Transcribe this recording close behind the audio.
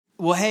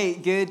Well, hey,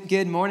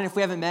 good morning. If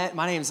we haven't met,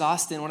 my name is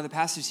Austin, one of the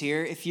pastors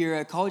here. If you're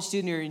a college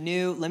student or you're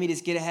new, let me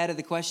just get ahead of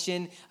the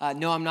question.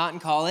 No, I'm not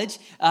in college.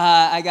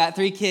 I got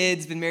 3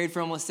 kids, been married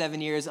for almost 7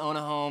 years, own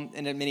a home,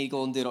 and a mini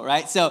golden doodle,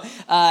 right? So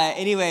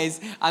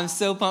anyways, I'm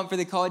so pumped for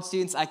the college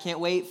students. I can't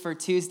wait for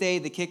Tuesday,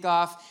 the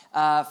kickoff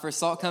for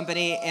Salt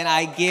Company, and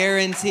I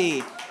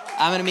guarantee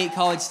I'm going to meet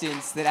college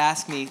students that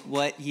ask me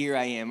what year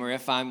I am or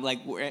if I'm like,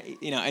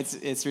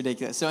 it's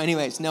ridiculous. So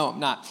anyways, no, I'm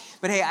not.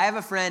 But hey, I have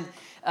a friend.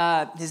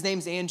 His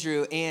name's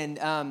Andrew,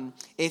 and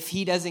if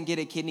he doesn't get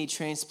a kidney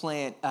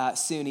transplant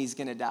soon, he's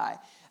going to die.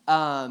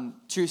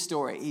 True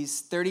story.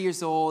 He's 30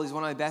 years old. He's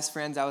one of my best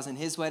friends. I was in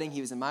his wedding.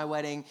 He was in my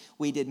wedding.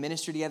 We did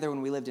ministry together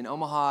when we lived in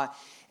Omaha,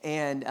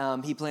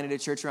 and he planted a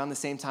church around the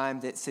same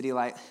time that City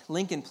Light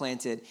Lincoln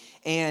planted.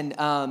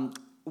 And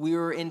we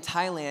were in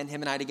Thailand,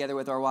 him and I together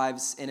with our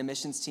wives in a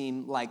missions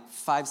team like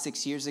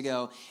 5-6 years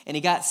ago, and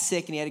he got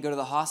sick and he had to go to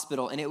the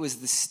hospital, and it was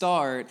the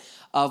start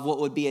of what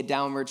would be a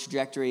downward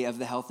trajectory of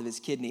the health of his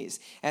kidneys.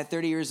 At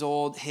 30 years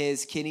old,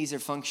 his kidneys are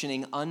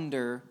functioning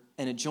under,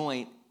 in a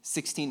joint,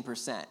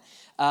 16%.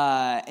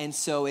 And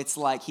so it's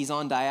like he's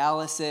on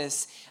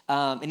dialysis,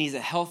 and he's a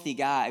healthy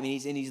guy. I mean,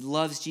 he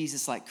loves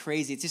Jesus like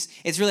crazy.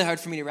 It's really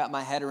hard for me to wrap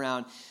my head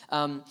around.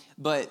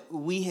 But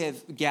we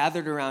have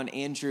gathered around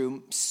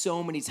Andrew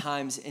so many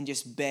times and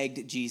just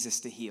begged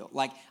Jesus to heal.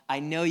 Like, I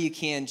know you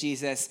can,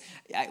 Jesus.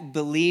 I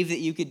believe that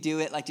you could do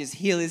it. Like, just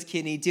heal his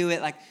kidney. Do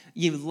it. Like,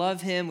 you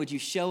love him. Would you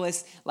show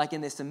us, like,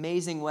 in this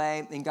amazing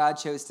way? And God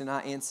chose to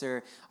not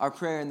answer our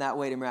prayer in that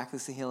way to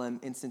miraculously heal him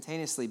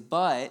instantaneously.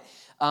 But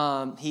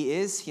he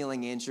is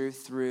healing Andrew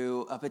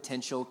through a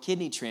potential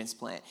kidney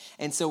transplant.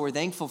 And so we're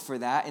thankful for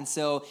that. And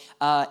so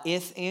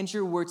if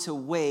Andrew were to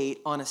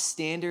wait on a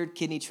standard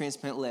kidney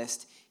transplant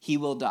list, he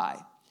will die.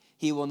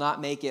 He will not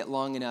make it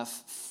long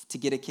enough to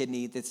get a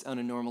kidney that's on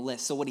a normal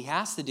list. So what he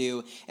has to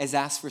do is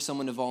ask for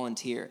someone to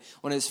volunteer.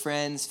 One of his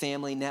friends,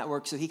 family,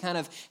 network. So he kind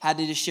of had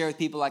to just share with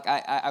people like,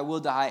 I will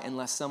die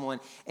unless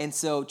someone. And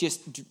so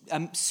just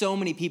so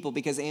many people,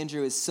 because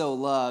Andrew is so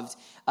loved,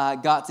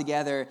 got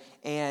together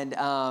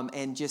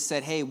and just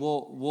said, hey,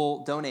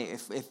 we'll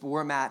donate. If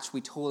we're a match,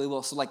 we totally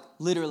will. So like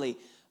literally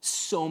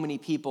so many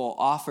people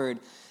offered.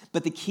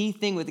 But the key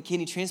thing with the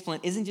kidney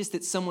transplant isn't just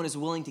that someone is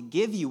willing to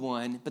give you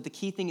one, but the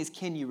key thing is,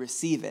 can you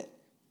receive it?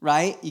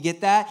 Right? You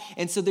get that?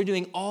 And so they're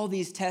doing all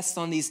these tests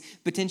on these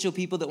potential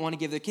people that want to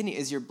give their kidney.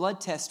 Is your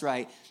blood test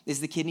right? Is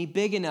the kidney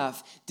big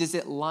enough? Does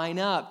it line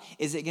up?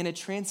 Is it going to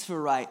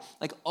transfer right?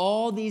 Like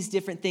all these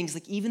different things,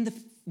 like even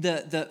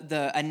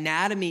the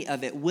anatomy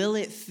of it, will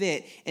it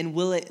fit? And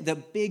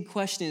the big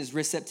question is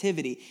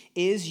receptivity.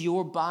 Is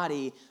your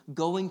body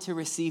going to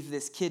receive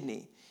this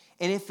kidney?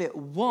 And if it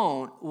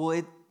won't,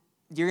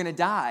 you're going to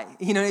die.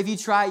 You know, if you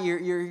try,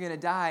 you're going to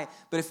die.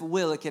 But if it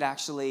will, it could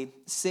actually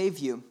save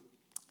you.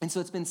 And so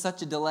it's been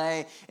such a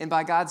delay. And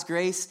by God's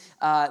grace,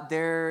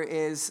 there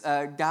is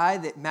a guy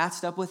that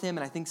matched up with him,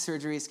 and I think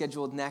surgery is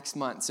scheduled next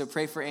month. So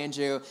pray for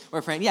Andrew.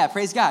 We're praying. Yeah,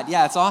 praise God.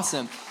 Yeah, it's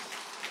awesome.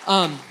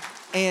 But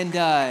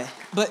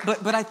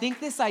I think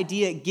this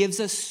idea gives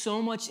us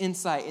so much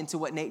insight into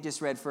what Nate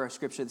just read for our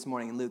scripture this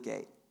morning in Luke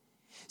 8.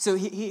 So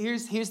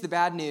here's the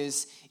bad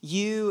news.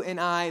 You and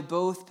I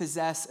both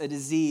possess a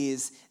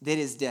disease that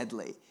is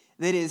deadly,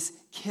 that is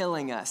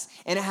killing us.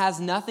 And it has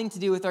nothing to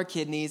do with our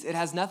kidneys. It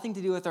has nothing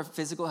to do with our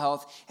physical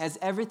health. It has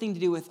everything to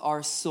do with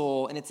our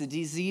soul. And it's a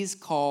disease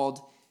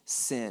called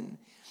sin.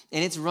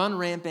 And it's run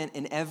rampant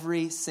in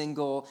every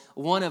single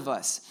one of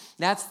us.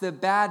 That's the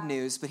bad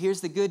news. But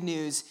here's the good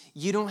news.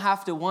 You don't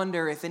have to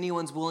wonder if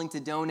anyone's willing to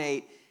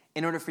donate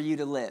in order for you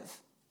to live.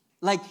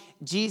 Like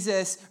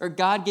Jesus or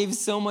God gave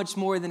so much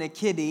more than a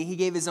kidney. He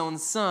gave his own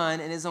son,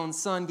 and his own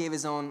son gave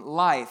his own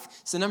life.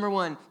 So number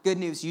one, good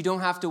news, you don't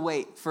have to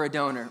wait for a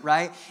donor,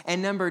 right?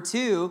 And number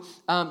two,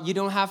 you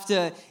don't have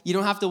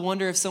to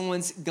wonder if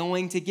someone's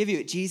going to give you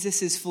it.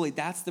 Jesus is fully,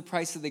 that's the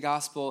price of the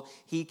gospel.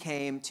 He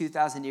came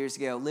 2,000 years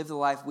ago, lived the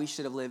life we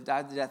should have lived,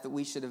 died the death that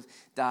we should have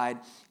died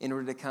in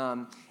order to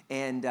come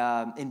and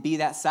be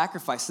that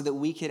sacrifice so that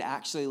we could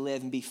actually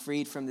live and be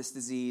freed from this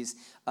disease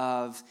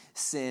of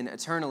sin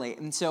eternally.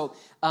 And so,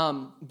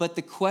 but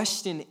the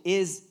question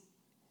is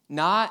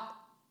not,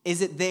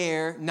 is it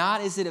there?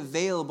 Not, is it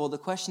available? The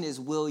question is,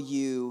 will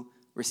you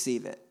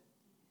receive it?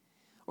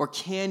 Or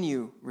can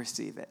you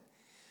receive it?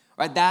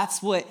 Right?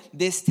 That's what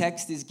this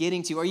text is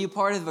getting to. Are you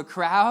part of a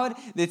crowd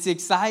that's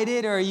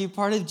excited, or are you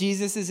part of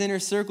Jesus' inner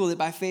circle that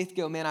by faith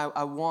go, man,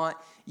 I want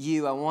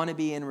you. I want to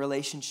be in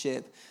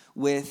relationship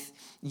with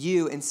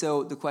you. And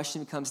so the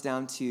question comes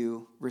down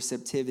to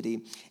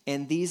receptivity.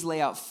 And these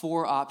lay out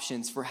 4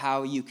 options for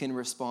how you can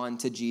respond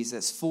to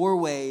Jesus. 4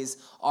 ways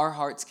our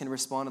hearts can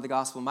respond to the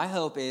gospel. My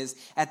hope is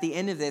at the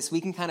end of this,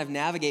 we can kind of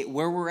navigate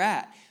where we're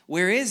at.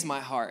 Where is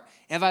my heart?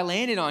 Have I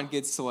landed on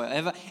good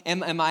soil?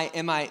 Am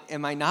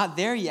I not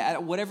there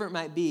yet? Whatever it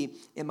might be,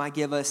 it might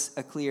give us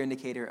a clear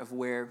indicator of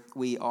where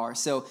we are.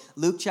 So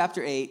Luke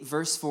chapter 8,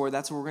 verse 4,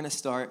 that's where we're going to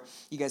start.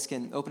 You guys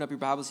can open up your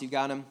Bibles. You've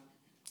got them.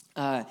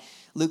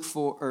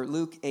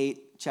 Luke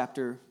 8,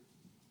 chapter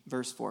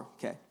verse 4.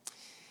 Okay.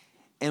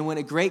 And when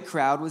a great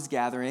crowd was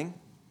gathering,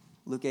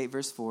 Luke 8,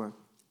 verse 4.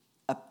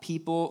 A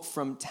people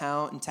from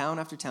town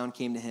after town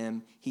came to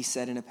him, he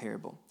said in a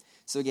parable.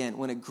 So again,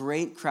 when a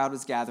great crowd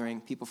was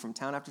gathering, people from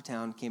town after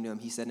town came to him,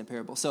 he said in a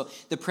parable. So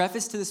the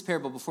preface to this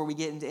parable, before we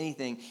get into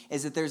anything,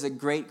 is that there's a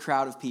great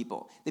crowd of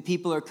people. The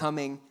people are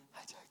coming,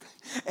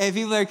 and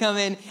people are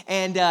coming,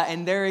 and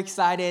they're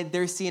excited,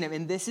 they're seeing him.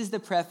 And this is the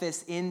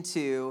preface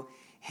into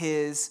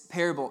his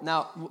parable.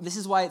 Now, this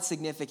is why it's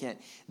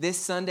significant. This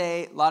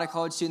Sunday, a lot of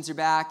college students are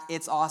back.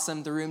 It's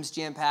awesome. The room's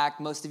jam-packed.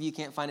 Most of you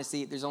can't find a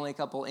seat. There's only a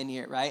couple in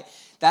here, right?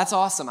 That's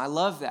awesome. I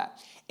love that.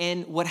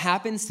 And what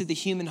happens to the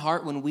human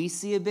heart when we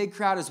see a big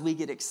crowd is we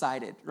get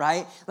excited,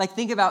 right? Like,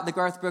 think about the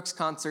Garth Brooks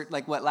concert,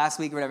 last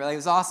week or whatever. Like, it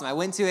was awesome. I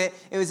went to it.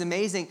 It was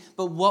amazing.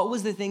 But what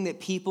was the thing that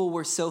people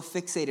were so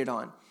fixated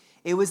on?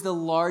 It was the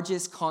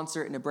largest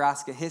concert in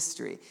Nebraska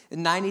history.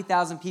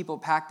 90,000 people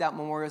packed out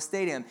Memorial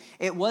Stadium.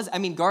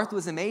 Garth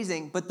was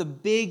amazing, but the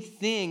big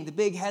thing, the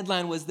big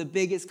headline was the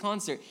biggest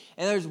concert.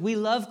 And we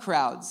love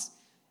crowds.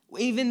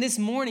 Even this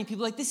morning,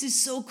 people are like, this is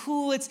so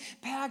cool. It's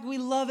packed. We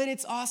love it.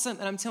 It's awesome.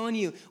 And I'm telling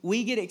you,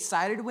 we get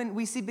excited when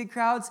we see big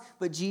crowds,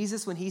 but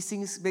Jesus, when he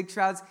sees big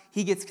crowds,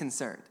 he gets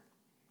concerned.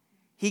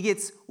 He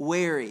gets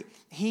wary.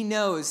 He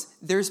knows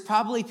there's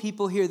probably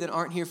people here that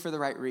aren't here for the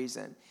right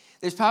reason.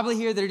 There's probably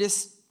here that are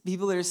just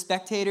people that are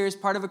spectators,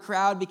 part of a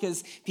crowd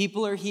because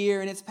people are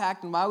here and it's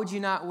packed and why would you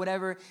not,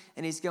 whatever.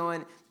 And he's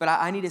going, but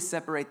I need to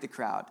separate the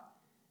crowd.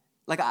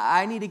 Like,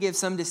 I need to give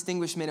some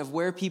distinguishment of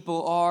where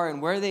people are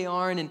and where they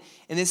aren't and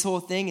this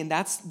whole thing. And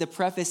that's the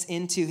preface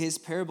into his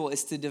parable,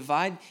 is to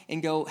divide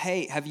and go,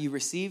 hey, have you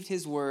received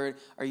his word?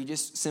 Or are you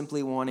just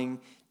simply wanting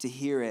to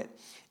hear it?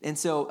 And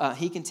so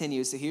he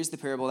continues. So here's the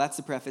parable. That's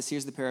the preface.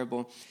 Here's the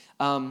parable.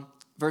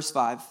 Verse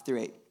 5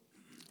 through 8.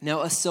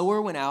 Now a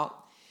sower went out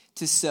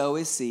to sow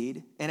his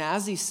seed, and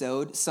as he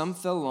sowed, some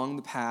fell along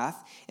the path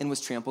and was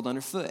trampled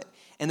underfoot,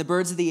 and the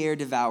birds of the air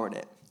devoured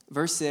it.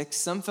 Verse 6,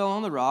 some fell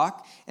on the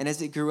rock, and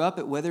as it grew up,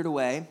 it withered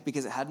away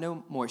because it had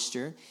no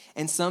moisture.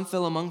 And some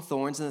fell among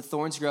thorns, and the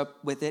thorns grew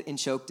up with it and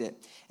choked it.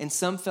 And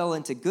some fell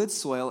into good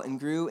soil and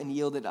grew and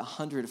yielded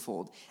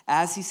 100-fold.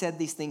 As he said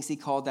these things, he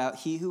called out,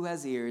 he who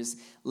has ears,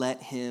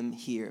 let him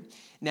hear.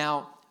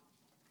 Now,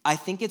 I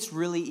think it's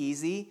really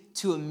easy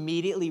to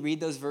immediately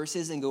read those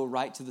verses and go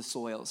right to the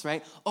soils,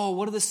 right? Oh,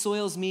 what do the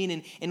soils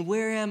mean? And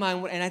where am I?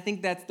 And I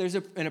think that there's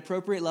an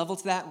appropriate level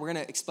to that. We're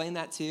going to explain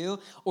that too.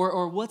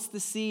 Or what's the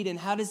seed and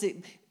how does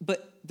it,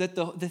 but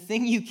the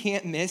thing you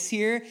can't miss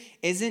here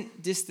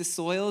isn't just the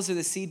soils or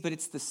the seed, but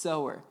it's the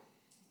sower.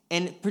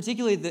 And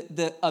particularly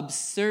the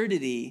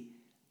absurdity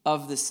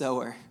of the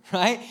sower,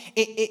 right?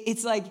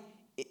 It's like,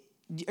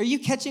 are you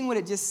catching what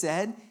it just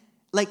said?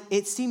 Like,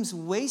 it seems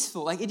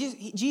wasteful. Like,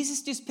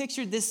 Jesus just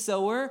pictured this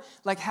sower,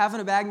 like,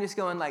 having a bag and just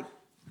going, like,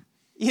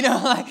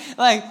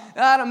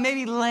 I don't,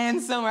 maybe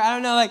land somewhere. I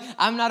don't know, like,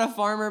 I'm not a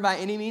farmer by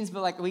any means,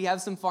 but, like, we have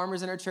some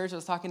farmers in our church. I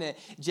was talking to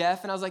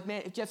Jeff, and I was like,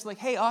 man, Jeff's like,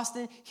 hey,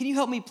 Austin, can you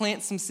help me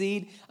plant some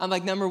seed? I'm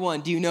like, number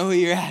one, do you know who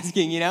you're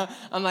asking,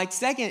 I'm like,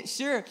 second,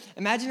 sure.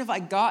 Imagine if I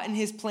got in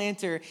his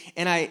planter,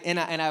 and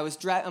I was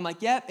driving, I'm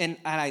like, yep, and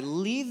I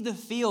leave the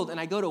field,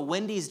 and I go to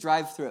Wendy's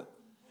drive-thru.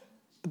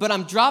 But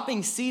I'm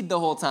dropping seed the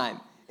whole time.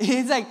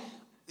 It's like,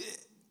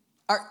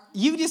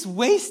 you just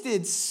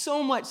wasted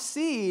so much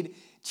seed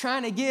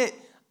trying to get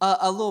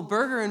a little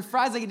burger and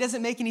fries. Like, it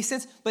doesn't make any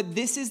sense. But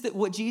this is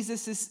what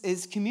Jesus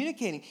is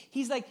communicating.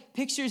 He's like,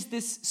 pictures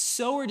this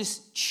sower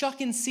just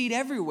chucking seed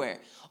everywhere.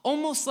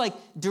 Almost like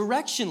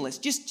directionless,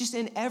 just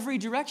in every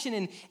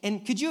direction.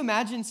 And could you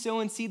imagine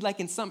sowing seed like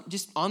in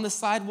just on the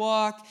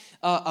sidewalk,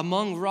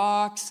 among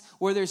rocks,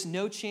 where there's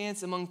no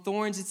chance, among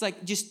thorns? It's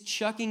like just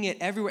chucking it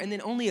everywhere. And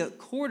then only a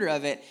quarter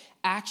of it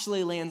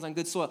actually lands on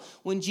good soil.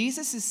 When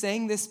Jesus is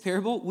saying this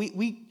parable,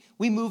 we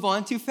move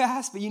on too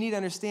fast, but you need to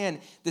understand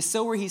the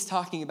sower he's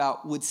talking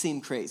about would seem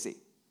crazy.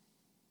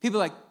 People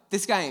are like,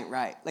 this guy ain't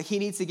right. Like, he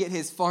needs to get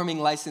his farming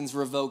license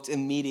revoked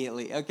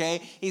immediately, okay?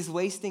 He's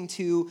wasting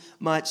too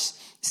much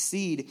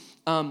seed.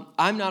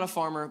 I'm not a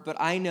farmer, but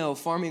I know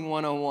Farming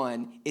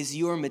 101 is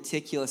you're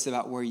meticulous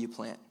about where you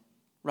plant,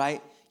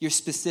 right? You're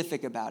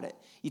specific about it.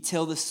 You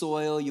till the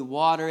soil, you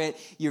water it.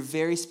 You're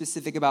very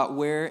specific about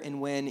where and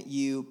when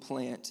you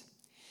plant.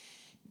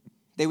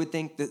 They would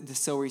think that the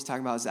sower he's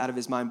talking about is out of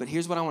his mind, but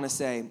here's what I want to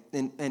say.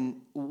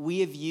 And we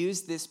have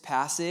used this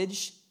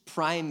passage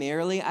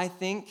primarily, I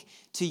think,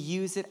 to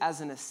use it as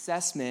an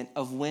assessment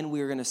of when we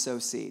were going to sow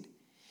seed.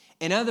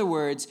 In other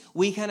words,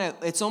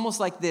 it's almost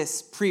like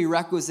this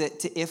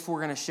prerequisite to if we're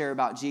going to share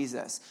about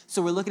Jesus.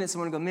 So we're looking at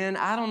someone and go, man,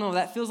 I don't know,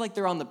 that feels like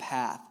they're on the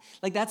path.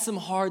 Like, that's some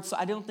hard, so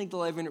I don't think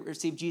they'll ever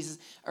receive Jesus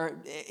or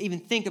even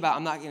think about,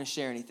 I'm not going to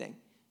share anything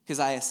because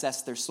I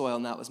assessed their soil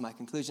and that was my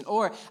conclusion.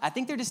 Or I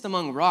think they're just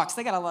among rocks.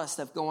 They got a lot of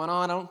stuff going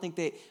on. I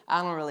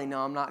don't really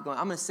know. I'm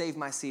going to save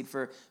my seed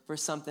for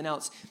something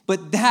else.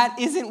 But that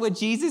isn't what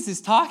Jesus is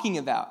talking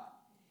about.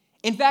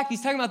 In fact,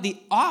 he's talking about the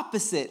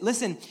opposite.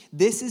 Listen,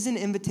 this is an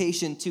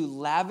invitation to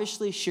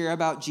lavishly share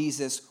about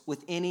Jesus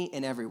with any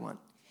and everyone.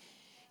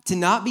 to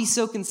not be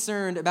so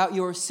concerned about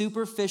your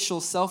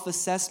superficial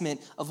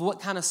self-assessment of what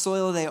kind of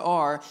soil they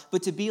are,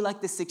 but to be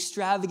like this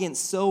extravagant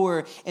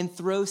sower and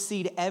throw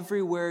seed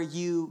everywhere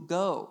you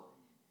go.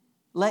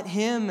 Let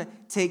him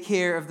take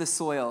care of the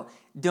soil.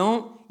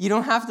 You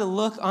don't have to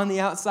look on the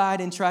outside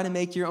and try to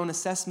make your own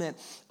assessment.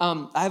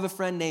 I have a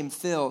friend named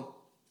Phil,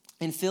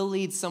 and Phil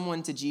leads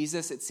someone to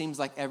Jesus, it seems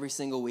like every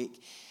single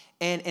week.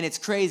 And it's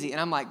crazy. And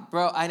I'm like,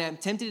 bro, and I'm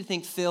tempted to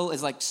think Phil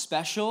is like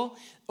special,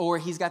 or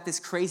he's got this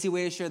crazy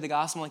way to share the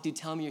gospel. I'm like, dude,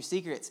 tell me your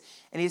secrets.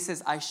 And he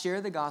says, I share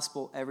the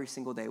gospel every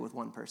single day with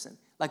one person.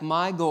 Like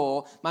my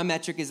goal, my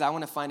metric is I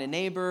want to find a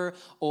neighbor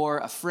or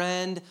a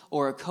friend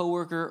or a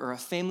coworker or a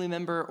family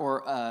member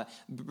or a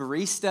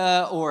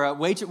barista or a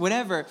waitress,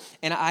 whatever.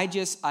 And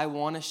I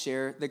want to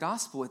share the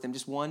gospel with them.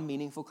 Just one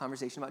meaningful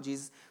conversation about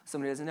Jesus,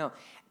 somebody who doesn't know.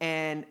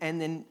 And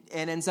then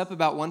it ends up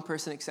about one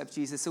person accepts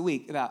Jesus a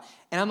week. And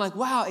I'm like,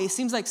 wow, he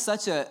seems like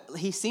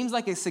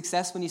a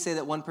success when you say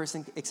that one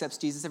person accepts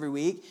Jesus every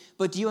week.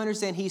 But do you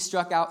understand he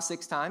struck out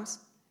 6 times?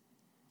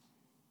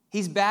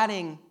 He's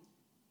batting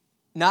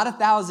not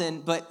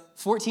 1,000, but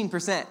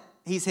 14%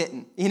 he's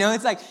hitting.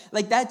 It's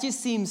like that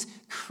just seems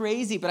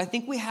crazy. But I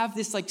think we have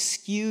this like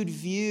skewed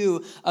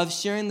view of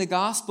sharing the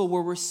gospel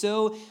where we're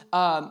so,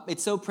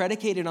 it's so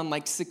predicated on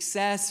like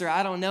success or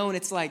I don't know. And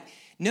it's like,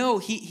 no,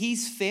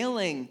 he's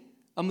failing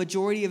a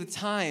majority of the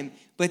time,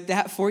 but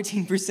that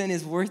 14%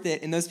 is worth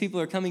it. And those people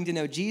are coming to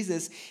know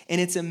Jesus, and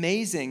it's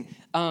amazing.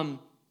 And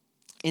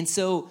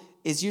so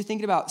as you're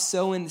thinking about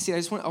sowing the seed,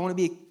 I want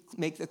to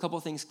make a couple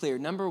of things clear.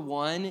 Number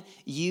one,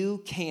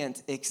 you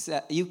can't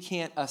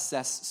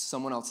assess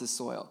someone else's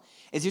soil.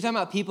 As you're talking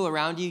about people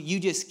around you,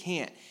 you just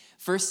can't.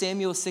 1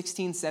 Samuel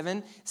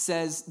 16:7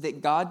 says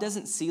that God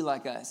doesn't see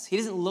like us. He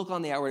doesn't look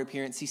on the outward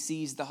appearance. He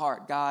sees the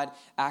heart. God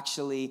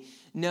actually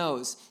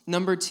knows.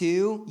 Number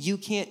two, you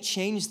can't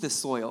change the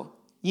soil.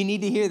 You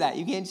need to hear that.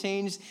 You can't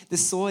change the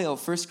soil.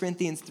 1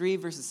 Corinthians 3,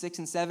 verses 6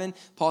 and 7,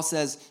 Paul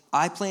says,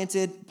 I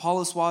planted,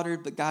 Apollos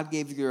watered, but God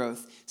gave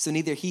growth. So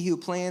neither he who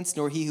plants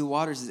nor he who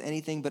waters is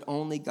anything, but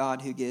only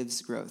God who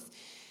gives growth.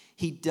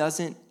 He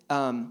doesn't,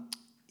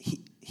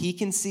 he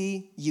can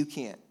see, you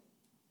can't.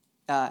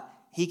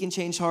 He can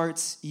change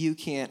hearts, you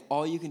can't.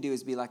 All you can do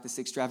is be like this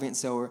extravagant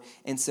sower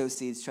and sow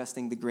seeds,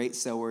 trusting the great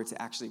sower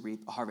to actually reap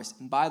a harvest.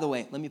 And by the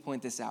way, let me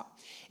point this out.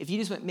 If you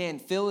just went, man,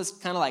 Phil is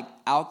kind of like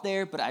out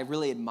there, but I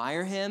really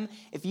admire him.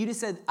 If you just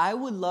said, I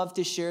would love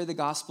to share the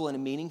gospel in a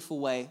meaningful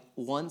way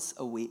once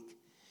a week.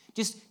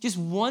 Just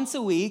once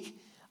a week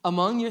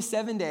among your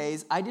 7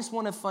 days, I just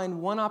want to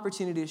find one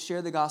opportunity to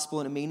share the gospel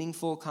in a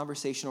meaningful,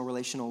 conversational,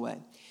 relational way.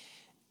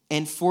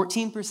 And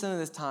 14% of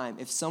the time,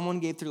 if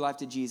someone gave their life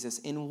to Jesus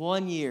in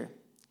 1 year,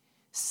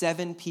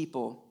 7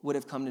 people would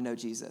have come to know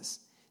Jesus.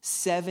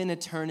 7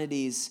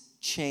 eternities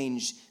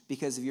changed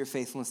because of your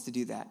faithfulness to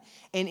do that.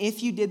 And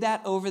if you did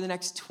that over the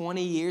next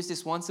 20 years,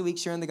 just once a week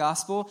sharing the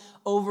gospel,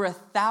 over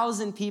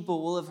 1,000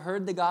 people will have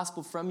heard the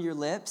gospel from your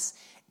lips.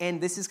 And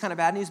this is kind of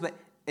bad news, but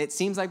it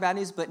seems like bad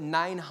news, but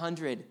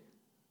 900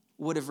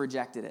 would have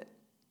rejected it.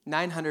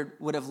 900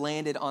 would have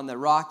landed on the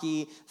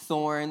rocky,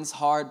 thorns,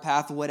 hard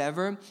path,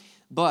 whatever.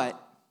 But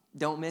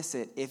don't miss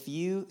it. If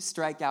you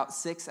strike out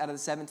 6 out of the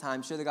 7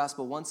 times, share the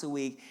gospel once a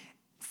week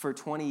for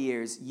 20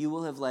 years, you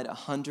will have led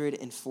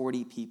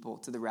 140 people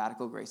to the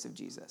radical grace of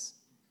Jesus.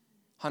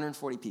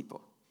 140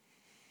 people.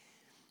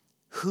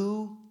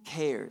 Who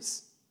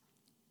cares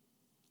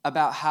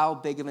about how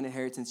big of an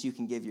inheritance you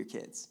can give your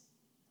kids?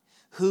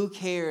 Who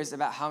cares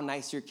about how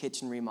nice your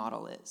kitchen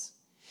remodel is?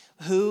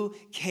 Who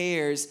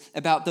cares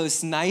about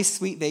those nice,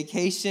 sweet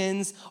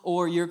vacations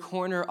or your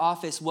corner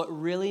office? What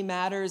really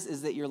matters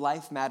is that your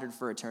life mattered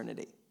for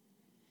eternity.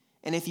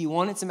 And if you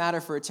want it to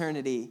matter for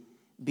eternity,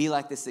 be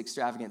like this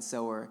extravagant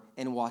sower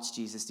and watch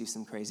Jesus do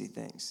some crazy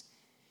things.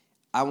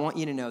 I want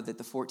you to know that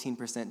the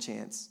 14%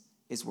 chance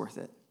is worth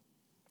it.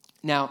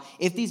 Now,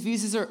 if these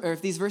verses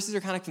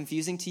are kind of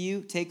confusing to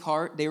you, take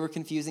heart. They were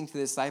confusing to the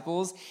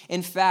disciples.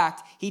 In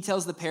fact, he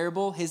tells the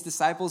parable. His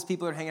disciples,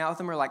 people that are hanging out with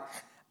him, are like,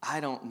 I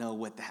don't know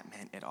what that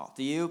meant at all.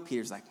 Do you?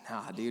 Peter's like,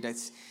 nah, dude,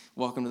 that's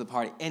welcome to the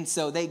party. And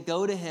so they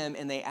go to him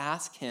and they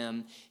ask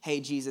him, hey,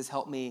 Jesus,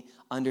 help me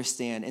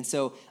understand. And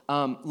so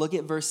look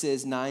at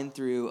verses 9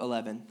 through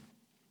 11.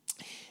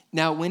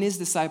 Now, when his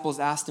disciples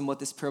asked him what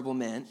this parable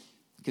meant,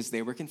 because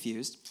they were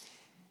confused,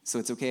 so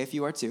it's okay if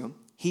you are too,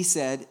 he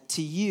said,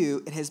 to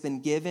you it has been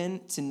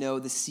given to know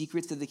the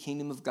secrets of the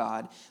kingdom of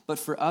God, but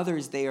for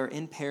others they are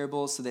in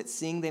parables, so that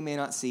seeing they may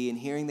not see and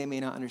hearing they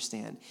may not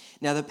understand.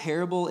 Now the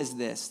parable is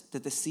this,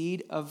 that the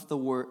seed of the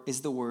word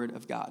is the word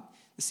of God.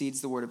 The seed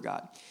is the word of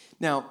God.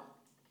 Now,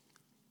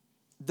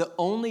 the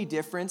only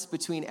difference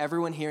between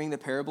everyone hearing the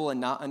parable and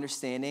not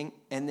understanding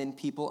and then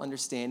people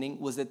understanding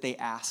was that they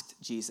asked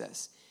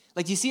Jesus.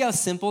 Like, do you see how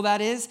simple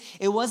that is?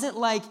 It wasn't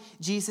like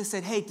Jesus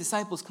said, hey,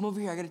 disciples, come over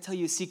here. I got to tell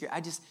you a secret.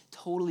 I just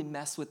totally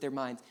messed with their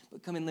minds.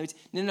 But come in,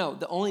 no.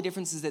 The only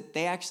difference is that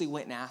they actually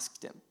went and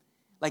asked him.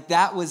 Like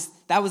that was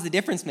the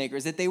difference maker,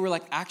 is that they were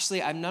like,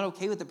 actually, I'm not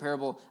okay with the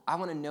parable. I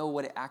want to know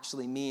what it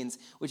actually means,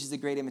 which is a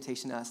great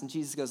invitation to us. And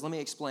Jesus goes, let me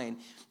explain.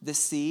 The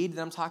seed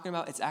that I'm talking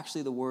about, it's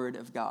actually the word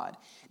of God.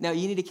 Now,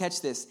 you need to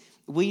catch this.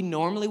 We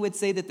normally would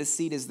say that the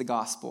seed is the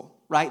gospel,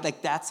 right?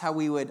 Like that's how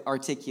we would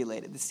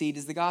articulate it. The seed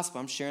is the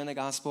gospel. I'm sharing the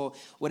gospel,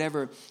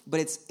 whatever.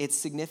 But it's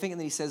significant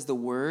that he says the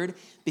word,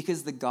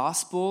 because the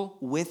gospel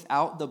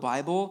without the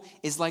Bible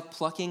is like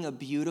plucking a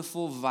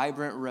beautiful,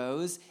 vibrant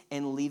rose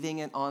and leaving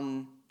it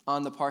on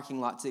the parking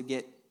lot to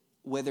get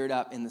withered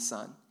up in the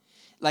sun.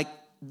 Like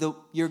the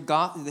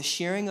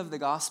sharing of the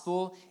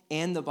gospel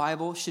and the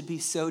Bible should be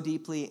so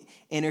deeply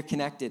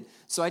interconnected.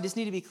 So I just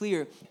need to be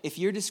clear. If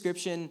your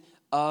description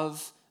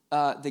of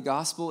the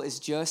gospel is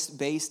just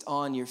based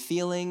on your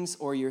feelings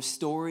or your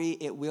story,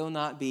 it will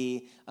not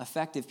be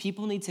effective.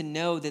 People need to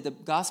know that the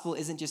gospel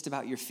isn't just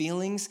about your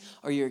feelings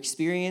or your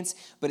experience,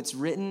 but it's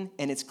written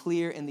and it's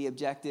clear in the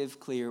objective,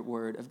 clear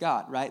word of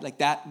God, right? Like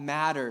that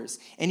matters.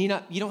 And you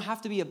don't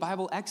have to be a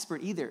Bible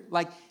expert either.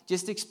 Like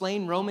just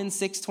explain Romans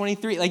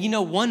 6:23.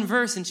 Like one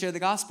verse and share the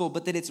gospel,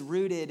 but that it's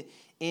rooted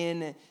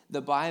in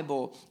the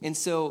Bible. And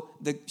so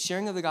the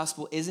sharing of the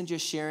gospel isn't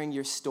just sharing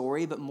your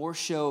story, but more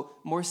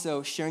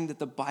so sharing that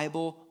the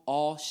Bible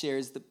all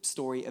shares the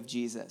story of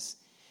Jesus.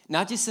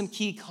 Not just some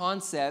key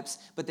concepts,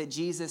 but that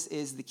Jesus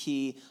is the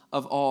key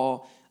of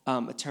all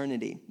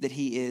eternity, that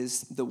he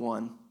is the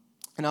one.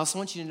 And I also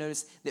want you to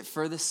notice that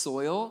for the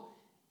soil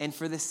and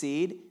for the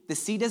seed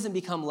doesn't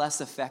become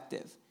less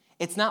effective.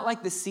 It's not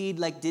like the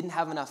seed didn't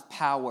have enough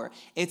power.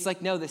 It's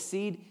like, no, the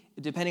seed,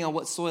 depending on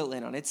what soil it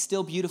landed on, it's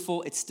still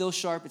beautiful, it's still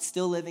sharp, it's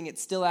still living,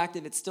 it's still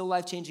active, it's still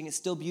life-changing, it's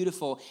still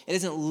beautiful. It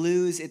doesn't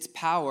lose its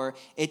power.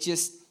 It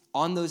just,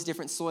 on those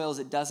different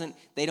soils,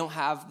 they don't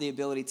have the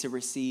ability to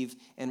receive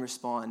and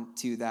respond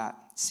to that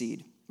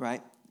seed,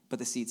 right? But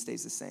the seed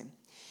stays the same.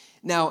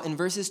 Now, in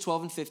verses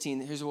 12 and 15,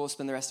 here's where we'll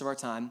spend the rest of our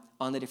time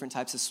on the different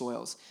types of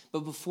soils.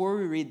 But before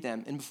we read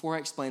them and before I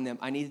explain them,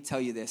 I need to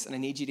tell you this, and I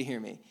need you to hear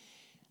me.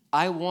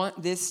 I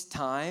want this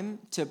time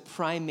to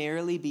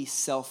primarily be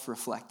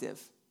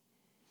self-reflective.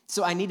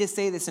 So I need to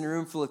say this in a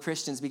room full of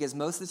Christians, because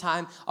most of the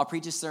time I'll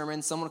preach a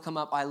sermon, someone will come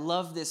up, I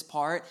love this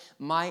part,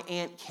 my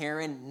Aunt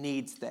Karen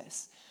needs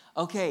this.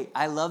 Okay,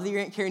 I love that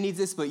your Aunt Karen needs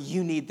this, but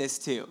you need this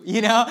too,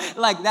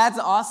 that's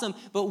awesome.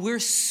 But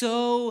we're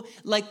so,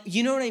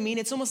 you know what I mean?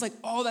 It's almost like,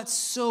 oh, that's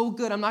so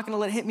good. I'm not going to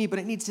let it hit me, but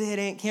it needs to hit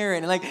Aunt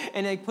Karen.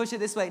 And push it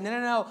this way.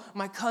 No,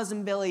 my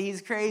cousin Billy,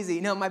 he's crazy.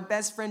 No, my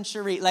best friend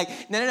Cherie.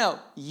 No,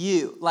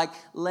 you.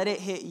 Let it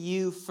hit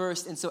you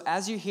first. And so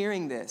as you're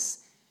hearing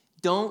this,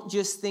 don't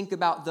just think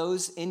about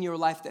those in your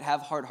life that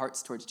have hard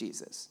hearts towards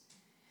Jesus.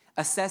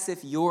 Assess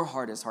if your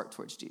heart is hard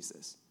towards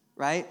Jesus,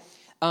 right?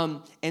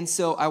 And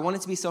so I want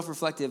it to be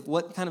self-reflective.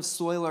 What kind of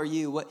soil are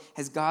you? What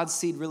has God's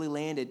seed really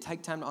landed?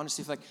 Take time to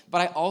honestly reflect.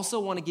 But I also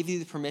want to give you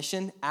the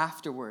permission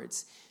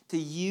afterwards to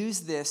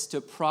use this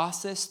to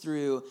process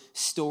through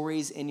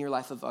stories in your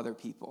life of other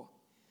people.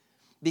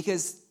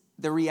 Because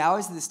the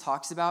realities that this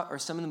talks about are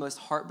some of the most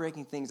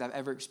heartbreaking things I've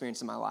ever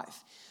experienced in my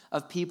life.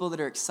 Of people that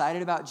are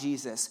excited about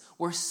Jesus.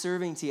 We're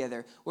serving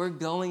together. We're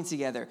going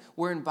together.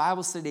 We're in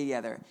Bible study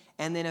together.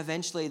 And then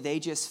eventually they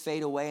just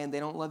fade away and they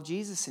don't love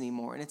Jesus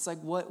anymore. And it's like,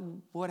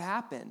 what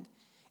happened?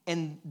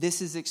 And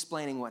this is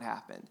explaining what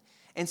happened.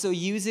 And so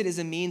use it as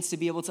a means to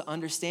be able to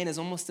understand, as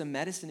almost a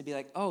medicine, to be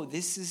like, oh,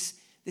 this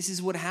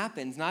is what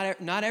happens.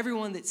 Not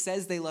everyone that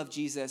says they love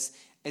Jesus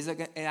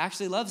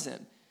actually loves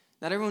him.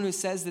 Not everyone who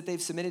says that they've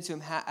submitted to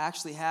him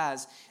actually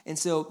has. And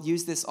so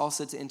use this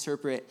also to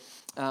interpret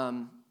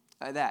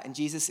that. And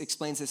Jesus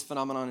explains this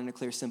phenomenon in a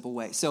clear, simple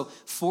way. So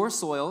 4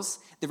 soils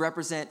that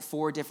represent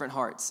 4 different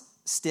hearts: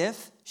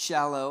 stiff,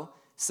 shallow,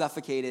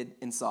 suffocated,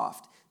 and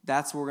soft.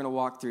 That's what we're going to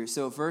walk through.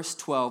 So verse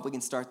 12, we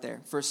can start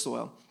there. First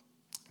soil.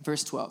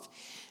 Verse 12.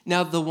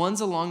 Now the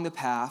ones along the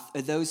path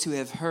are those who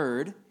have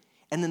heard,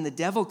 and then the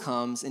devil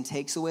comes and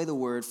takes away the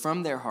word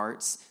from their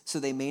hearts, so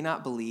they may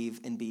not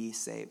believe and be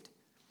saved.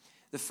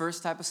 The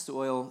first type of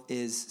soil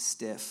is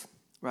stiff,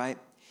 right?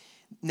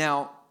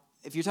 Now,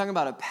 if you're talking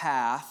about a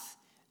path,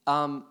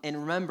 and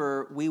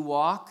remember, we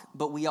walk,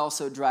 but we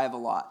also drive a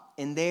lot.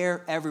 And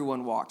there,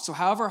 everyone walked. So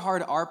however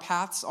hard our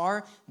paths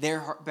are,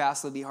 their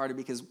paths will be harder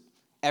because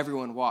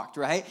everyone walked,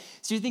 right?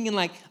 So you're thinking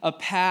a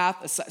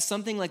path,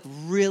 something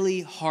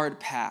really hard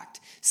packed.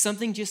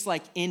 Something just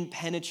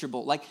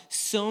impenetrable.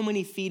 So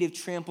many feet have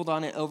trampled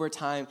on it over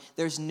time.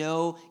 There's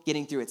no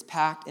getting through. It's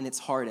packed and it's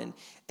hardened.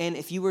 And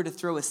if you were to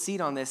throw a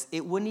seed on this,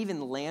 it wouldn't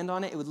even land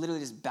on it. It would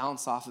literally just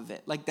bounce off of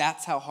it.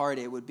 That's how hard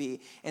it would be.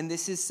 And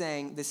this is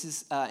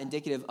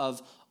indicative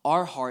of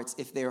our hearts.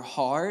 If they're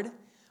hard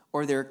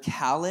or they're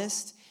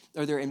calloused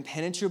or they're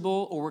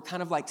impenetrable, or we're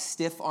kind of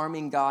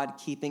stiff-arming God,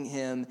 keeping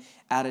him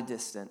at a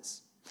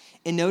distance.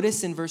 And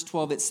notice in verse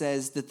 12, it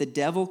says that the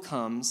devil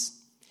comes.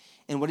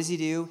 And what does he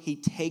do? He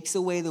takes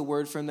away the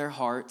word from their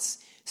hearts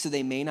so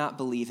they may not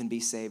believe and be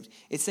saved.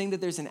 It's saying that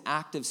there's an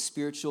act of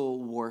spiritual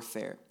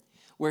warfare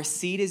where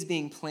seed is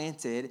being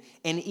planted,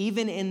 and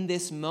even in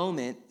this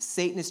moment,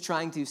 Satan is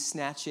trying to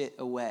snatch it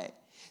away.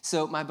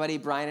 So my buddy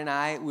Brian and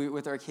I, we were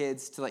with our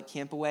kids to like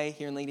Camp Away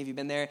here in Lincoln, if you've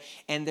been there,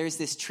 and there's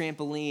this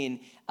trampoline,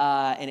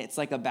 and it's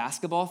like a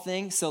basketball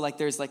thing. So like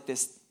there's like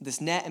this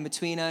net in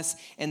between us,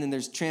 and then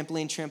there's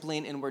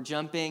trampoline, and we're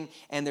jumping,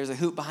 and there's a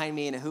hoop behind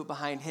me and a hoop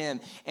behind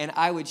him. And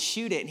I would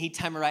shoot it, and he'd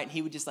time it right, and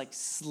he would just like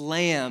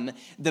slam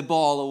the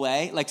ball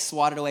away, like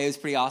swat it away. It was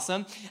pretty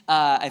awesome.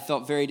 I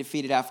felt very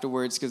defeated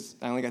afterwards because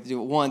I only got to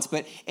do it once.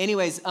 But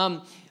anyways,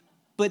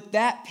 but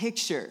that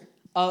picture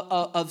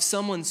of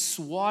someone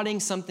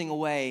swatting something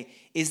away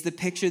is the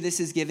picture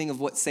this is giving of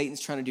what Satan's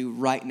trying to do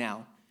right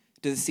now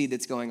to the seed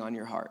that's going on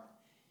your heart.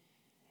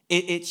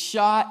 It's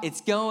shot,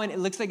 it's going, it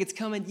looks like it's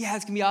coming, yeah,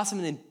 it's going to be awesome,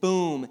 and then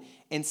boom,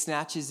 and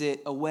snatches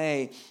it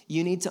away.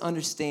 You need to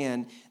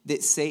understand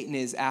that Satan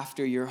is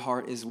after your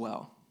heart as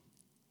well.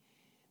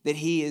 That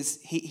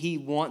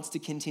he wants to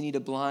continue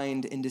to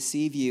blind and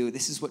deceive you.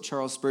 This is what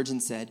Charles Spurgeon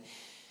said.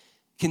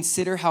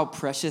 Consider how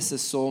precious a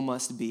soul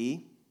must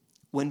be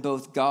when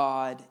both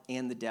God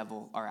and the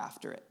devil are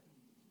after it.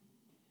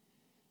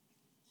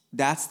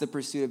 That's the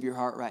pursuit of your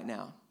heart right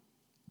now.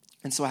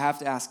 And so I have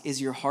to ask,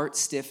 is your heart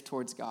stiff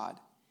towards God?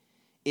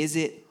 Is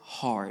it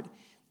hard?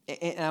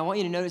 And I want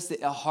you to notice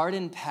that a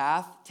hardened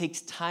path takes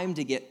time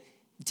to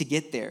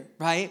get there,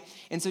 right?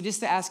 And so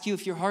just to ask you,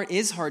 if your heart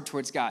is hard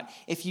towards God,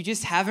 if you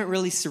just haven't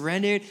really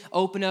surrendered,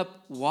 open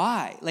up,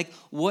 why? Like,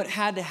 what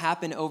had to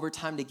happen over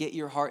time to get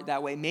your heart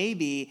that way?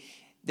 Maybe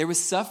there was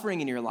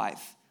suffering in your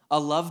life. A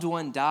loved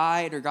one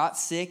died or got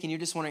sick, and you're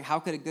just wondering, how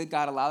could a good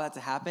God allow that to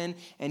happen?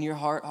 And your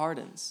heart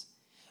hardens.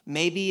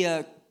 Maybe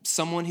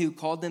someone who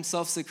called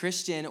themselves a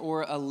Christian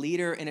or a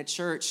leader in a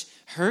church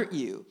hurt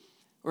you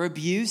or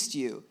abused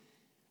you,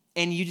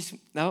 and you just,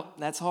 no,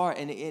 that's hard,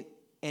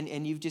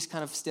 and you've just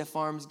kind of stiff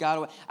arms God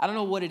away. I don't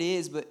know what it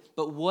is, but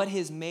what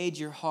has made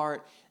your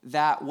heart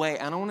that way?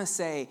 And I want to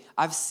say,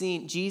 I've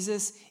seen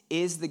Jesus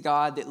is the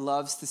God that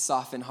loves to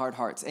soften hard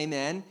hearts.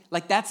 Amen?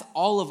 Like, that's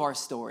all of our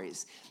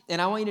stories.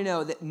 And I want you to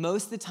know that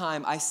most of the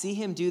time, I see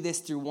him do this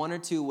through one or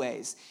two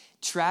ways: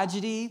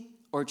 tragedy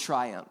or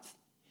triumph.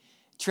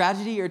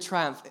 Tragedy or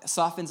triumph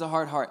softens a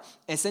hard heart.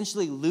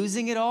 Essentially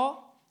losing it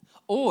all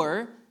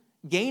or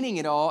gaining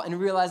it all and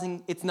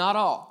realizing it's not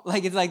all.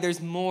 It's like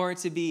there's more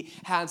to be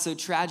had. So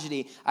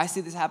tragedy, I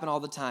see this happen all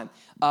the time.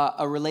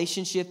 A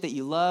relationship that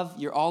you love,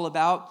 you're all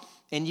about,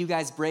 and you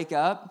guys break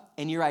up,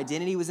 and your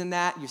identity was in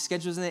that, your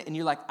schedule was in it, and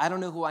you're like, I don't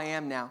know who I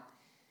am now,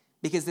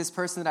 because this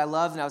person that I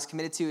loved and I was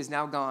committed to is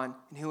now gone,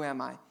 and who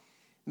am I?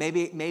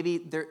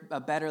 Maybe a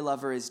better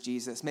lover is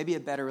Jesus. Maybe a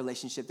better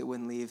relationship that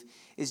wouldn't leave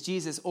is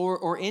Jesus.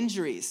 Or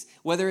injuries,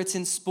 whether it's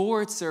in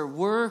sports or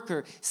work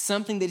or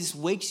something that just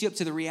wakes you up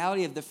to the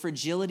reality of the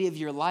fragility of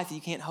your life. You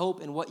can't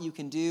hope in what you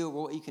can do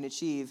or what you can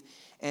achieve.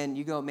 And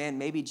you go, man,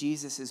 maybe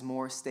Jesus is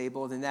more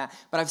stable than that.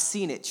 But I've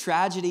seen it.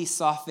 Tragedy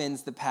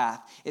softens the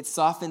path. It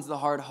softens the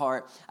hard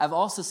heart. I've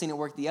also seen it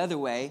work the other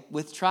way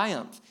with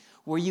triumph,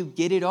 where you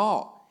get it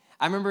all.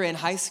 I remember in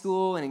high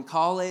school and in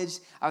college,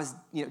 I was,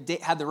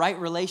 had the right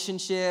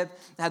relationship,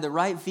 had the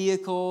right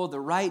vehicle, the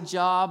right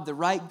job, the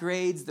right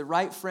grades, the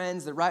right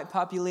friends, the right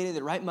populated,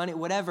 the right money,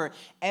 whatever.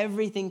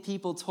 Everything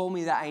people told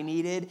me that I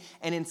needed,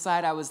 and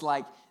inside I was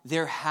like,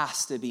 there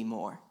has to be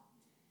more.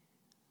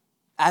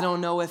 I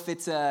don't know if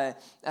it's a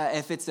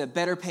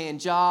better paying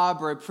job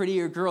or a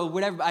prettier girl,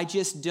 whatever. I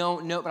just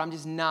don't know, but I'm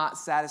just not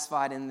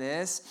satisfied in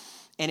this.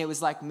 And it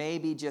was like,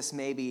 maybe, just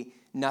maybe,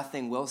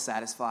 nothing will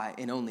satisfy,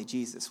 and only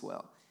Jesus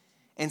will.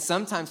 And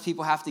sometimes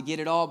people have to get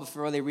it all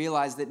before they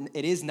realize that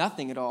it is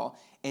nothing at all,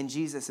 and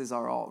Jesus is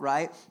our all,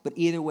 right? But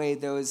either way,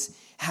 those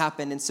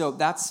happen. And so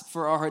that's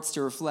for our hearts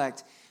to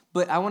reflect.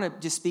 But I want to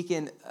just speak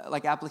in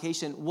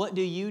application. What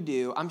do you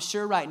do? I'm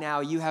sure right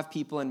now you have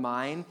people in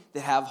mind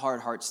that have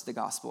hard hearts to the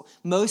gospel.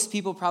 Most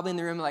people probably in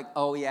the room are like,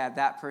 oh yeah,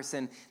 that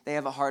person, they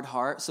have a hard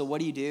heart. So what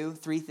do you do?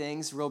 3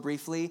 things real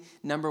briefly.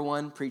 Number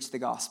 1, preach the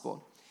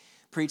gospel.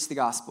 Preach the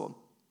gospel.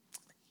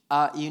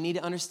 You need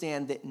to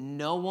understand that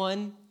no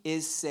one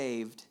is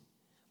saved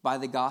by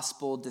the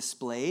gospel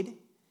displayed.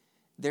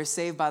 They're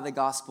saved by the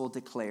gospel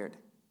declared.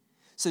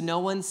 So no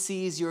one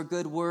sees your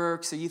good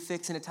works or you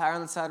fixing a tire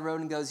on the side of the road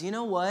and goes, you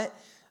know what?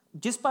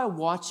 Just by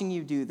watching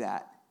you do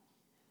that,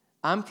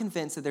 I'm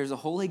convinced that there's a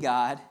holy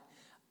God.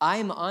 I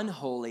am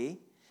unholy.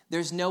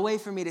 There's no way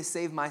for me to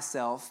save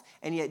myself,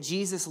 and yet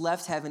Jesus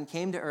left heaven,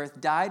 came to earth,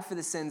 died for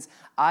the sins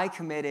I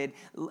committed,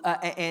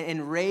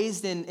 and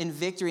raised in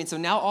victory. And so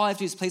now all I have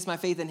to do is place my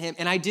faith in him,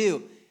 and I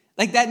do.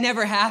 That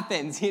never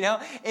happens,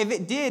 If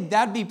it did,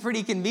 that'd be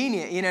pretty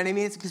convenient, you know what I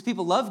mean? It's because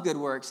people love good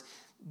works.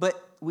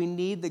 But we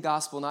need the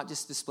gospel not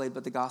just displayed,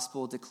 but the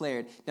gospel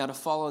declared. Now, to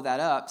follow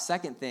that up,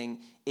 second thing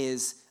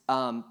is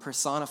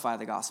personify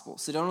the gospel.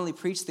 So don't only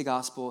preach the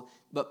gospel,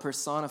 but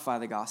personify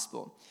the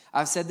gospel.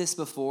 I've said this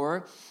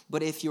before,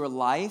 but if your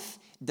life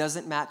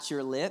doesn't match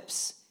your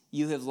lips,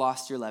 you have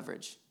lost your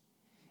leverage.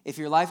 If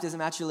your life doesn't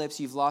match your lips,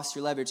 you've lost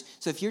your leverage.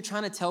 So if you're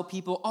trying to tell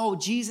people, oh,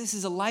 Jesus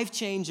is a life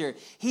changer,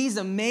 he's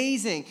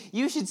amazing,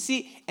 you should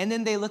see, and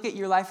then they look at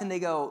your life and they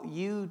go,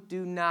 you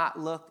do not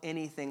look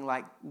anything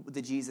like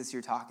the Jesus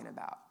you're talking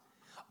about.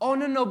 Oh,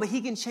 no, but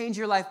he can change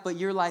your life, but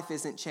your life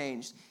isn't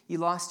changed. You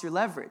lost your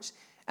leverage.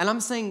 And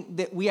I'm saying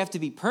that we have to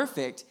be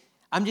perfect.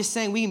 I'm just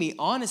saying we can be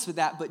honest with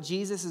that, but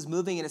Jesus is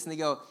moving in us and they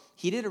go,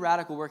 he did a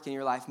radical work in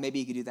your life. Maybe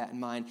you could do that in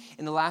mine.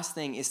 And the last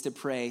thing is to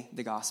pray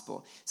the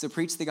gospel. So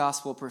preach the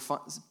gospel,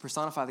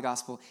 personify the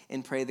gospel,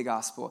 and pray the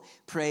gospel.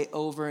 Pray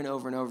over and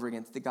over and over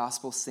again so the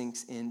gospel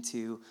sinks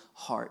into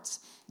hearts.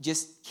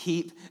 Just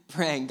keep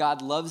praying.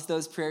 God loves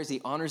those prayers.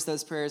 He honors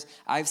those prayers.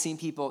 I've seen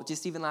people,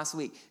 just even last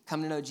week,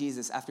 come to know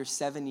Jesus after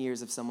 7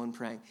 years of someone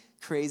praying.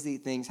 Crazy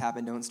things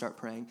happen. Don't start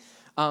praying.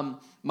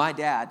 My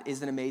dad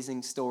is an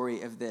amazing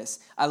story of this.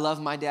 I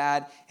love my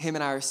dad. Him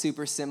and I are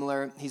super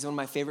similar. He's one of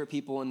my favorite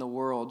people in the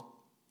world.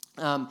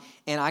 And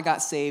I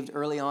got saved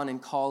early on in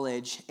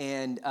college,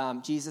 and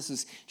Jesus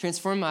was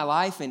transforming my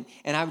life, and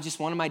I just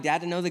wanted my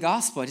dad to know the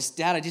gospel.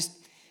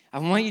 I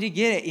want you to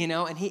get it,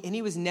 And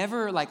he was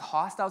never like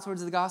hostile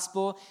towards the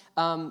gospel.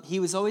 He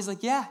was always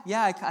like, yeah,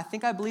 I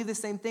think I believe the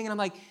same thing. And I'm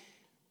like,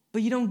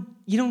 but you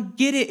don't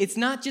get it. It's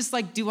not just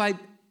like, do I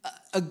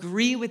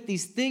agree with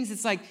these things?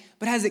 It's like,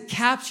 but has it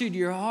captured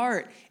your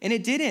heart? And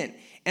it didn't.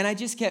 And I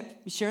just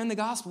kept sharing the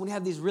gospel. We'd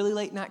have these really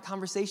late night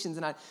conversations,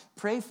 and I'd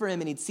pray for him,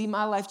 and he'd see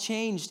my life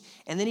changed.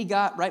 And then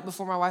right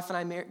before my wife and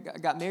I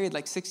got married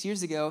like 6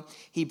 years ago,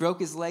 he broke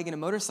his leg in a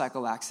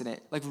motorcycle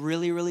accident, like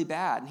really, really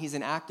bad. And he's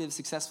an active,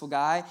 successful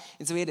guy.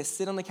 And so he had to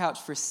sit on the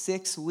couch for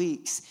 6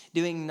 weeks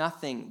doing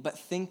nothing but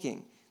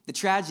thinking. The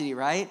tragedy,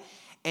 right?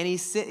 And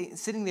he's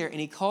sitting there, and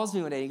he calls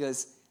me one day, and he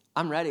goes,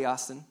 "I'm ready,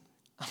 Austin."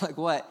 I'm like,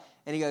 "What?"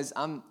 And he goes,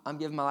 I'm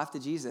giving my life to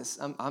Jesus.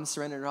 I'm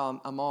surrendering it all.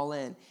 I'm all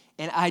in.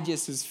 And I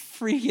just was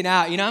freaking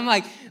out. I'm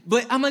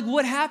like,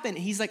 what happened?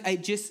 He's like, I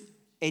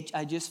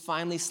just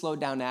finally slowed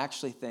down to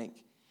actually think,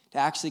 to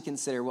actually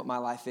consider what my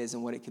life is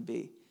and what it could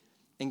be.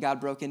 And God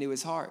broke into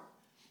his heart.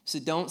 So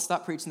don't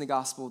stop preaching the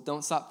gospel.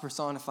 Don't stop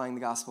personifying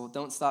the gospel.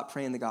 Don't stop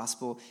praying the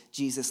gospel.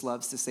 Jesus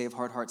loves to save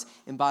hard hearts.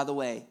 And by the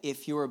way,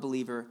 if you're a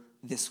believer,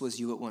 this was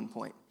you at one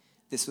point.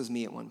 This was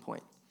me at one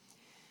point.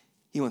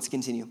 He wants to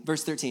continue.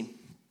 Verse 13.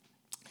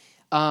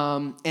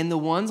 And the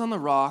ones on the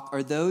rock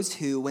are those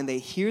who, when they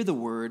hear the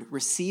word,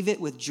 receive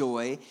it with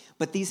joy,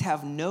 but these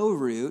have no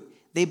root.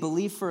 They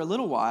believe for a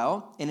little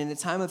while, and in the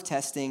time of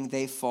testing,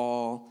 they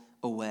fall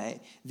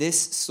away. This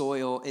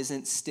soil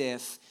isn't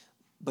stiff,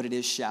 but it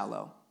is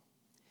shallow.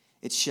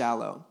 It's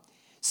shallow.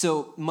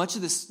 So much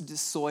of the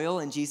soil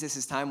in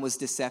Jesus' time was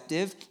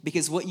deceptive,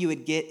 because what you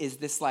would get is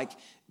this like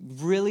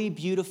really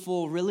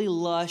beautiful, really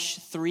lush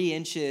 3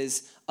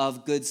 inches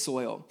of good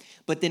soil.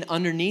 But then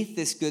underneath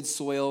this good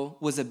soil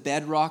was a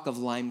bedrock of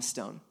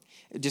limestone,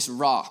 just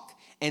rock.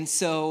 And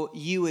so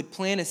you would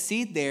plant a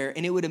seed there,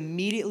 and it would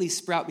immediately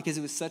sprout because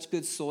it was such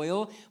good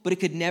soil, but it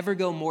could never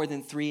go more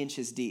than 3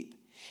 inches deep.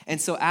 And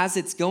so as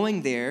it's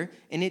going there,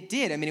 and it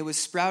did, it was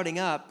sprouting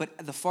up, but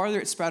the farther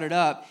it sprouted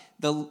up,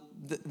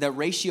 the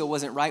ratio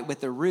wasn't right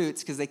with the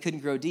roots because they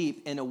couldn't grow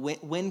deep, and a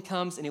wind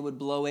comes and it would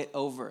blow it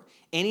over.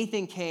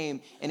 Anything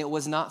came and it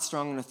was not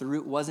strong enough, the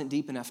root wasn't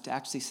deep enough to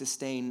actually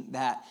sustain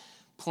that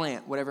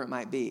plant, whatever it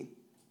might be.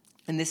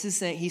 And he's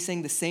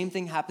saying the same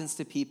thing happens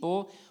to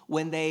people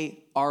when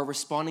they are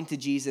responding to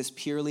Jesus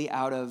purely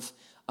out of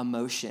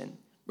emotion.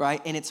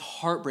 Right? And it's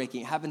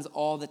heartbreaking. It happens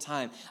all the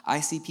time.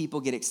 I see people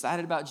get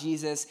excited about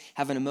Jesus,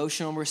 have an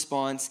emotional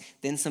response,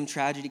 then some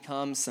tragedy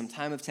comes, some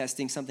time of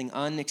testing, something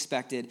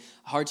unexpected,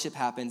 hardship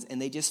happens,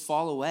 and they just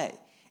fall away.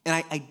 And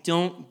I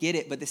don't get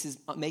it, but this is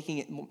making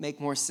it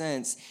make more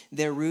sense.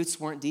 Their roots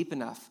weren't deep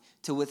enough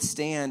to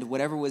withstand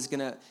whatever was going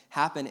to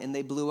happen, and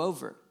they blew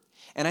over.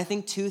 And I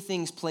think 2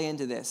 things play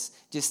into this,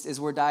 just as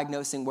we're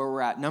diagnosing where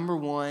we're at. Number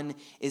 1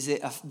 is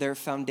that their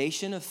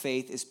foundation of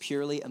faith is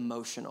purely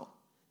emotional.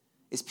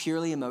 Is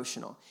purely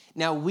emotional.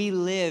 Now, we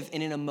live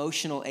in an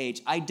emotional age.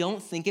 I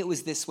don't think it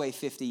was this way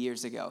 50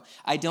 years ago.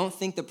 I don't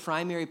think the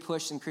primary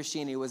push in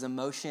Christianity was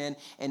emotion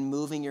and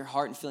moving your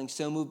heart and feeling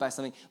so moved by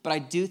something, but I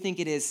do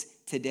think it is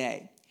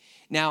today.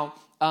 Now,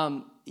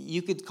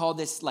 you could call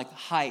this like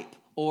hype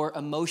or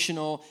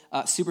emotional,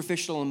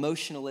 superficial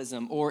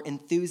emotionalism or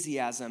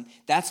enthusiasm.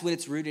 That's what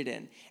it's rooted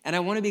in. And I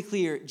want to be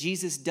clear,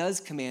 Jesus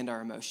does command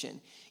our emotion.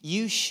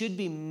 You should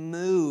be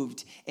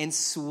moved and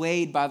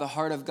swayed by the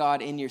heart of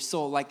God in your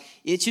soul. Like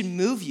it should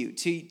move you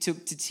to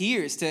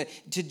tears, to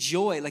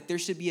joy. Like there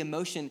should be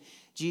emotion.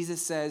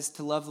 Jesus says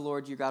to love the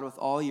Lord your God with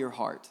all your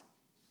heart.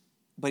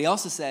 But he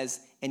also says,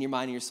 and your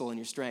mind and your soul and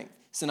your strength.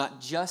 So not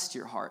just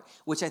your heart,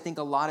 which I think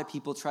a lot of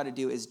people try to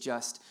do is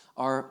just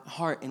our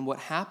heart. And what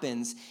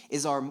happens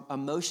is our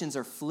emotions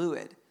are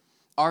fluid.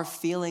 Our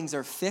feelings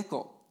are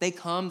fickle. They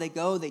come, they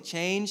go, they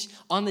change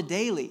on the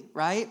daily,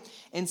 right?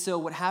 And so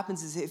what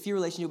happens is if your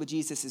relationship with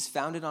Jesus is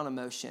founded on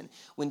emotion,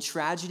 when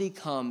tragedy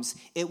comes,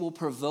 it will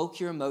provoke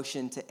your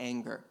emotion to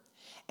anger.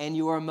 And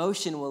your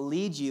emotion will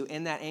lead you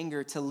in that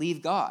anger to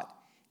leave God,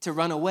 to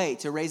run away,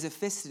 to raise a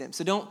fist at him.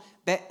 So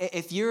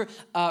if your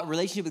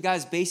relationship with God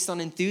is based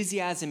on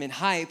enthusiasm and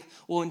hype,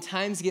 well, when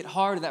times get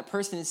hard, or that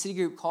person in city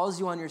group calls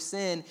you on your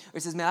sin, or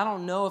says, man, I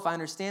don't know if I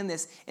understand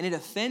this, and it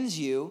offends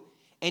you,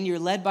 and you're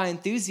led by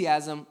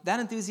enthusiasm, that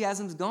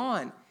enthusiasm's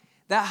gone.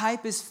 That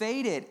hype is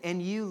faded,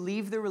 and you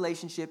leave the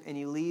relationship and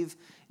you leave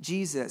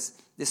Jesus.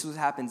 This is what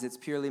happens. It's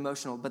purely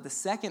emotional. But the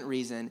second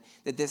reason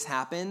that this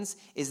happens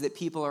is that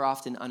people are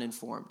often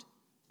uninformed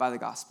by the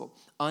gospel,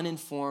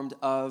 uninformed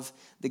of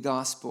the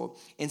gospel.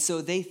 And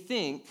so they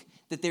think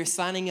that they're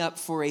signing up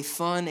for a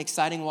fun,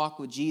 exciting walk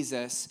with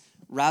Jesus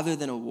rather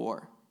than a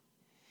war.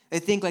 They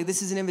think like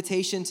this is an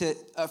invitation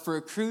for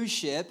a cruise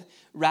ship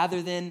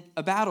rather than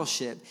a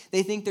battleship.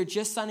 They think they're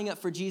just signing up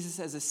for Jesus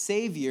as a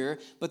savior,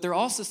 but they're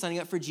also signing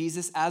up for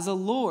Jesus as a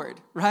Lord,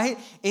 right?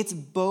 It's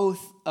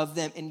both of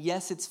them. And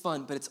yes, it's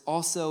fun, but it's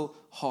also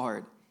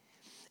hard.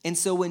 And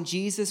so when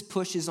Jesus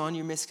pushes on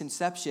your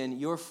misconception,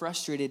 you're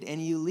frustrated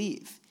and you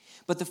leave.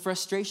 But the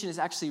frustration is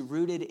actually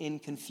rooted in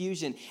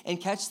confusion.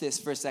 And catch this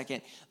for a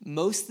second.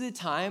 Most of the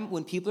time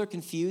when people are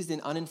confused and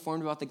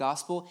uninformed about the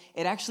gospel,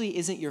 it actually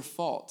isn't your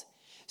fault.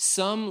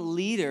 Some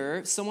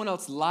leader, someone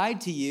else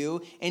lied to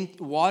you and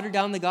watered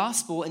down the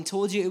gospel and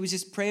told you it was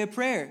just pray a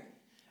prayer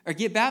or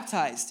get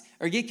baptized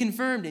or get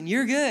confirmed and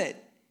you're good.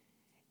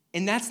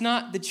 And that's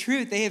not the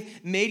truth. They have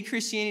made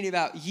Christianity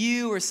about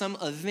you or some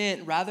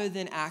event rather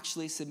than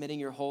actually submitting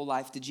your whole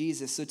life to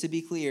Jesus. So to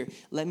be clear,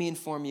 let me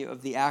inform you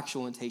of the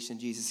actual invitation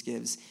Jesus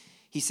gives.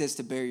 He says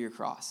to bear your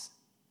cross,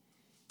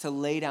 to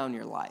lay down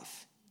your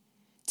life,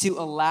 to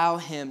allow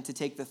him to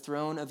take the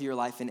throne of your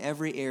life in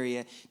every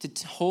area,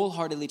 to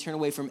wholeheartedly turn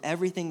away from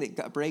everything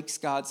that breaks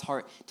God's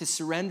heart, to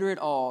surrender it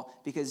all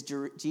because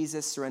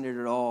Jesus surrendered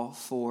it all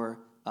for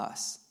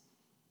us.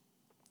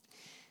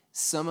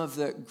 Some of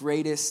the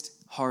greatest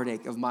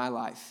heartache of my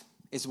life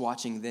is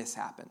watching this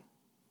happen.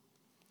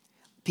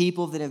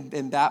 People that have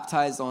been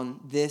baptized on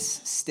this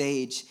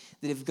stage,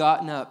 that have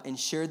gotten up and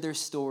shared their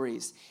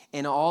stories,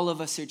 and all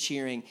of us are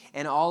cheering,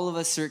 and all of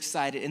us are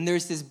excited, and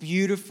there's this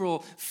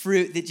beautiful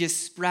fruit that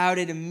just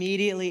sprouted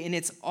immediately, and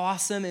it's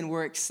awesome, and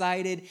we're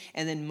excited,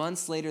 and then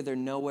months later, they're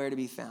nowhere to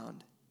be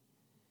found.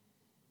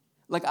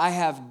 Like, I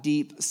have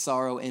deep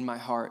sorrow in my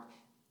heart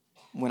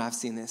when I've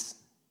seen this.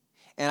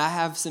 And I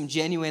have some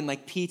genuine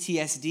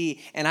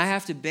PTSD, and I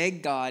have to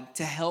beg God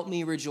to help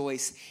me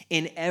rejoice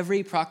in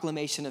every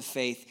proclamation of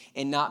faith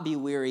and not be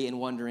weary and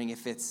wondering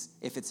if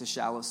it's a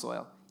shallow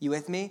soil. You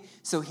with me?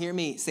 So hear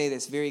me say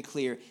this very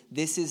clear.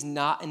 This is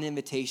not an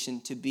invitation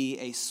to be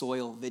a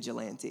soil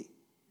vigilante.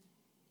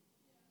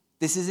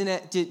 This isn't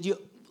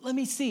let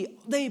me see.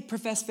 They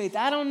profess faith.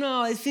 I don't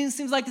know. It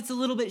seems like it's a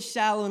little bit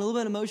shallow and a little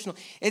bit emotional.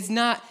 It's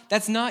not.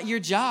 That's not your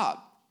job.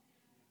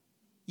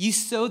 You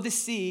sow the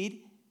seed.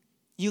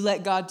 You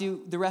let God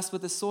do the rest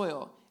with the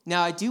soil.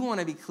 Now, I do want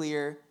to be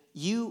clear.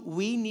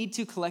 We need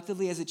to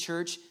collectively as a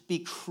church be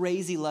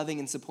crazy loving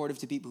and supportive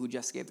to people who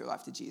just gave their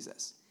life to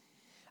Jesus.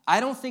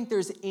 I don't think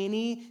there's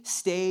any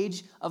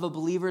stage of a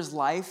believer's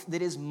life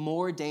that is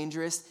more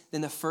dangerous than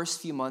the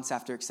first few months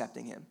after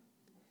accepting him.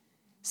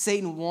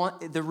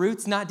 The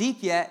root's not deep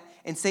yet,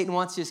 and Satan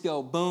wants to just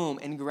go boom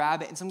and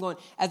grab it. And so I'm going,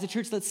 as a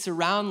church, let's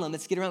surround them.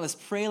 Let's get around. Let's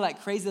pray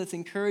like crazy. Let's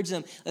encourage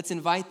them. Let's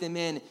invite them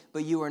in.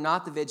 But you are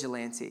not the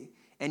vigilante.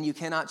 And you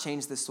cannot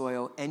change the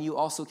soil, and you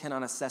also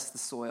cannot assess the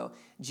soil.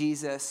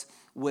 Jesus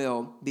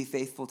will be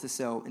faithful to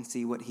sow and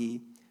see what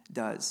he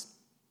does.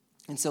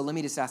 And so let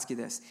me just ask you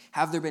this.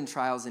 Have there been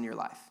trials in your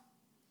life?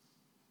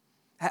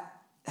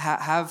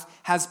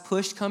 Has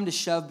push come to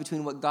shove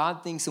between what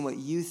God thinks and what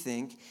you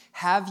think?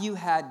 Have you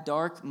had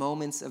dark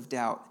moments of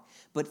doubt?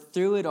 But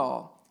through it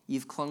all,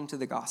 you've clung to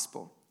the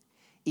gospel.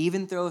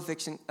 Even though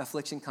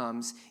affliction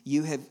comes,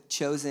 you have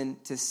chosen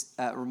to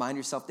remind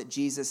yourself that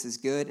Jesus is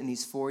good and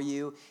he's for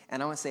you.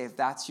 And I want to say, if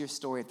that's your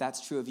story, if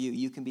that's true of you,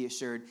 you can be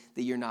assured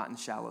that you're not in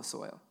shallow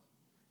soil.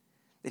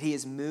 That he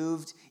has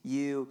moved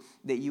you,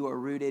 that you are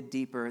rooted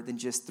deeper than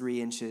just 3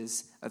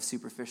 inches of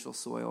superficial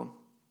soil.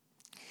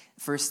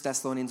 1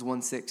 Thessalonians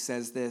 1:6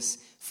 says this,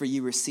 for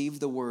you received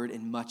the word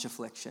in much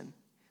affliction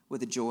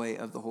with the joy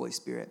of the Holy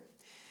Spirit.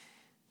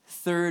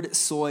 Third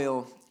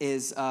soil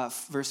is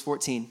verse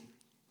 14.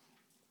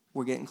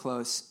 We're getting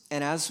close.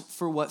 And as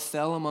for what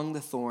fell among the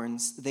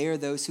thorns, they are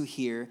those who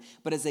hear,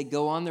 but as they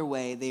go on their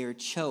way, they are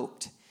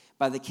choked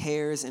by the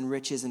cares and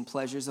riches and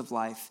pleasures of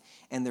life,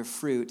 and their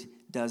fruit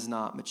does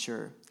not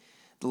mature.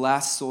 The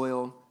last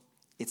soil,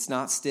 it's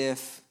not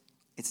stiff,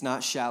 it's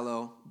not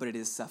shallow, but it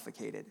is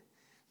suffocated.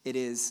 It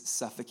is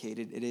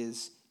suffocated. It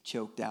is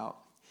choked out.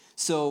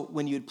 So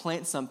when you'd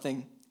plant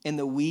something and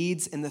the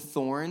weeds and the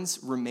thorns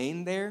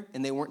remained there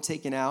and they weren't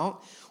taken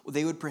out,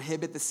 they would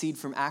prohibit the seed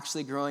from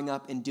actually growing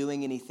up and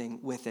doing anything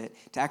with it,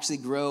 to actually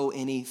grow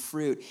any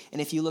fruit. And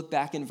if you look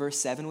back in verse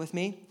 7 with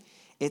me,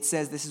 it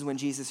says, this is when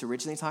Jesus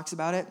originally talks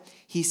about it.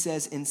 He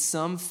says, and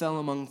some fell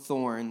among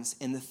thorns,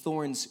 and the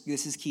thorns,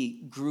 this is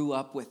key, grew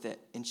up with it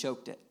and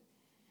choked it.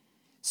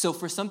 So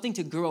for something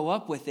to grow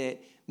up with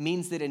it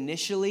means that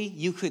initially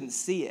you couldn't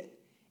see it.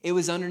 It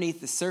was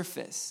underneath the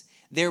surface.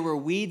 There were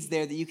weeds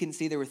there that you couldn't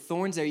see. There were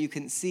thorns there you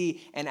couldn't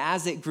see. And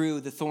as it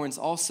grew, the thorns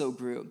also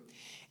grew.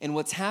 And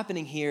what's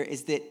happening here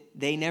is that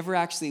they never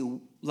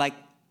actually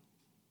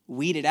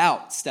weeded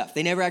out stuff.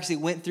 They never actually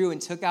went through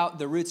and took out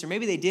the roots, or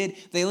maybe they did,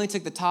 they only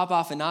took the top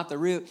off and not the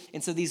root.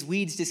 And so these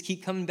weeds just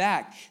keep coming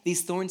back.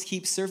 These thorns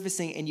keep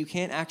surfacing, and you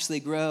can't actually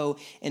grow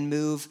and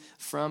move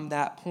from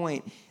that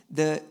point.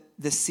 The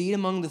seed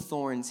among the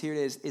thorns, here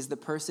it is the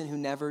person who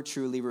never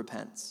truly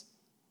repents.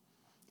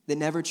 That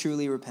never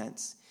truly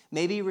repents.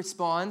 Maybe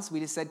responds,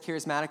 we just said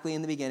charismatically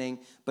in the beginning,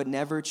 but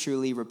never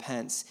truly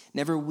repents.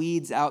 Never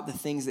weeds out the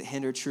things that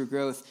hinder true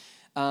growth.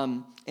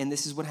 And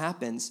this is what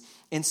happens.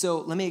 And so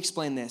let me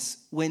explain this.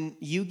 When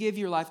you give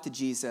your life to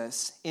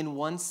Jesus, in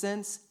one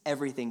sense,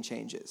 everything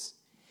changes.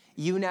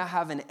 You now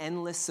have an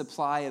endless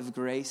supply of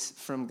grace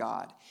from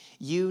God.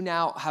 You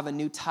now have a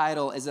new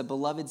title as a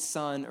beloved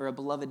son or a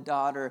beloved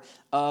daughter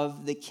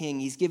of the King.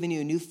 He's given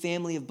you a new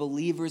family of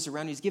believers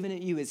around you. He's given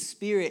you his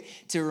Spirit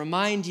to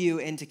remind you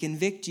and to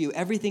convict you.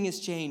 Everything has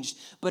changed.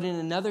 But in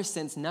another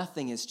sense,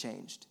 nothing has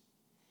changed.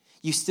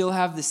 You still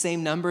have the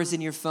same numbers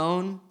in your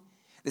phone,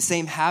 the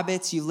same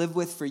habits you live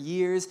with for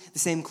years, the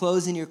same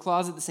clothes in your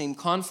closet, the same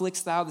conflict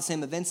style, the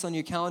same events on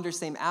your calendar,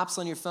 same apps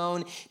on your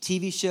phone,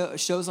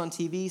 shows on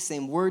TV,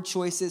 same word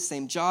choices,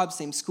 same job,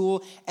 same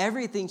school.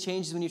 Everything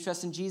changes when you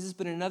trust in Jesus,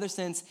 but in another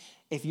sense,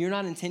 if you're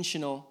not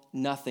intentional,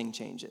 nothing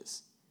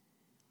changes.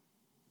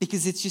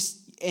 Because it's just,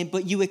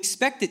 but you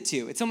expect it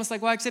to. It's almost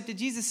like, well, I accepted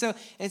Jesus, so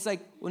it's like,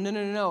 well,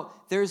 no.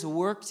 There's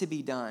work to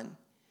be done.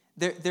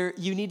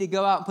 You need to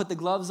go out and put the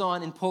gloves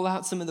on and pull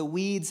out some of the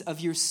weeds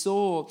of your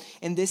soul.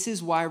 And this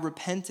is why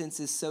repentance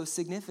is so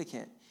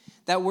significant.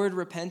 That word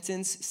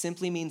repentance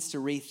simply means to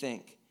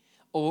rethink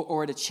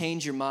or to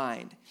change your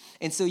mind.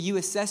 And so you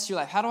assess your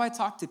life. How do I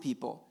talk to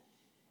people?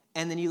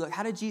 And then you look,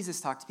 how did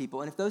Jesus talk to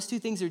people? And if those two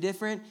things are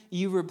different,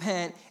 you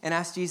repent and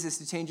ask Jesus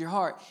to change your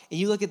heart. And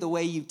you look at the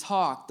way you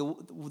talk,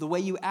 the way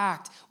you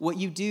act, what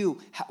you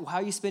do, how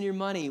you spend your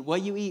money,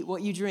 what you eat,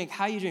 what you drink,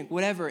 how you drink,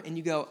 whatever. And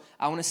you go,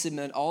 I want to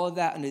submit all of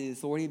that under the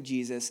authority of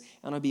Jesus, and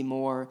I want to be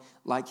more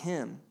like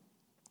him.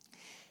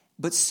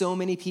 But so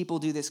many people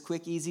do this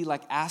quick, easy,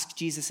 like ask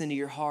Jesus into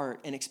your heart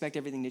and expect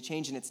everything to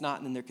change, and it's not,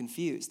 and then they're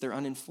confused. They're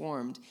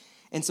uninformed.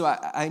 And so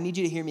I need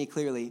you to hear me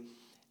clearly.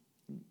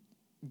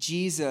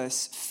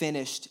 Jesus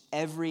finished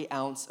every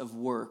ounce of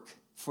work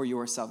for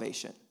your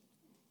salvation.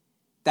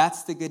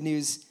 That's the good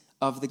news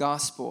of the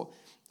gospel.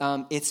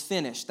 It's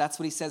finished. That's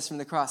what he says from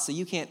the cross. So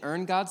you can't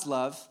earn God's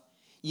love,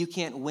 you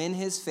can't win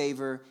his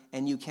favor,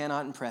 and you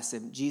cannot impress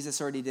him. Jesus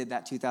already did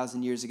that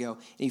 2,000 years ago,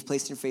 and you've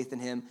placed your faith in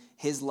him.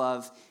 His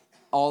love,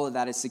 all of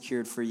that is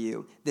secured for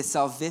you. The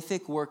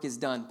salvific work is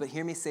done. But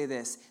hear me say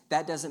this.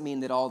 That doesn't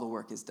mean that all the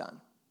work is done.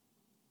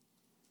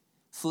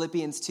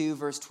 Philippians 2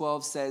 verse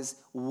 12 says,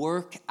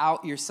 work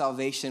out your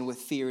salvation with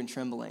fear and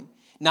trembling.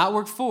 Not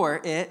work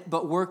for it,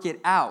 but work it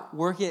out.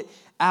 Work it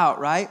out,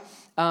 right?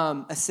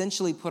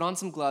 Essentially put on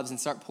some gloves and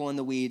start pulling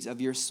the weeds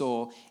of your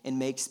soul and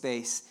make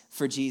space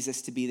for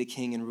Jesus to be the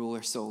king and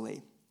ruler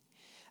solely.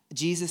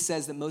 Jesus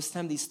says that most of the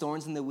time these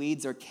thorns and the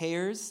weeds are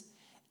cares,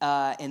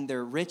 and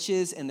their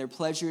riches and their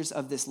pleasures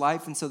of this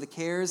life. And so the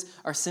cares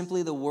are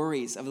simply the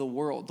worries of the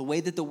world, the way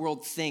that the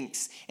world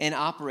thinks and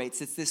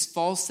operates. It's this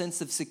false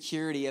sense of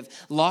security of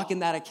lock in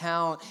that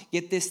account,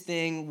 get this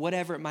thing,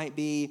 whatever it might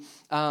be.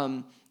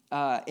 And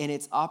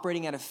it's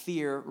operating out of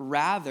fear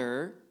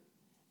rather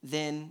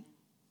than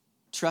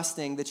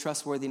trusting the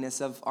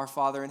trustworthiness of our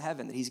Father in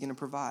heaven, that he's going to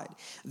provide.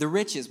 The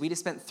riches, we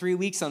just spent 3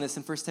 weeks on this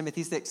in 1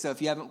 Timothy 6, so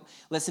if you haven't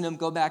listened to them,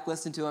 go back,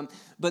 listen to them.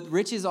 But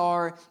riches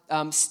are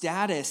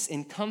status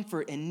and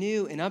comfort and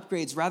new and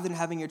upgrades rather than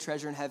having your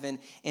treasure in heaven,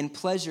 and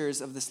pleasures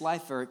of this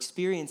life or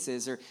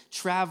experiences or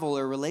travel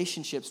or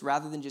relationships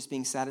rather than just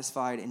being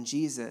satisfied in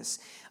Jesus.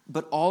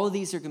 But all of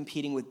these are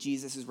competing with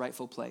Jesus'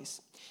 rightful place.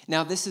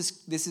 Now, this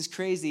is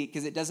crazy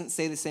because it doesn't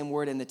say the same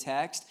word in the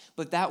text,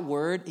 but that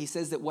word, he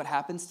says that what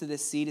happens to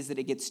this seed is that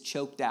it gets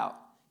choked out,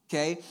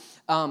 okay?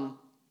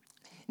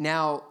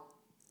 Now,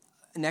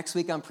 next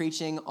week I'm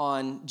preaching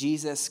on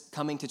Jesus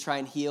coming to try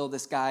and heal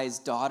this guy's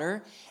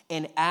daughter,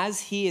 and as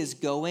he is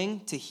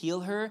going to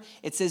heal her,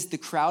 it says the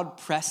crowd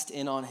pressed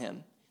in on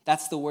him.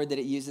 That's the word that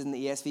it uses in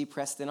the ESV,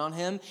 pressed in on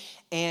him,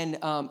 and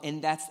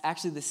that's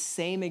actually the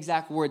same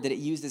exact word that it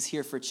uses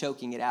here for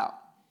choking it out.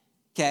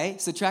 Okay,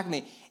 so track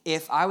me.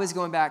 If I was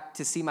going back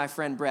to see my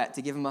friend Brett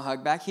to give him a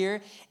hug back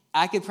here,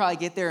 I could probably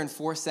get there in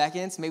 4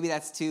 seconds. Maybe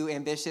that's too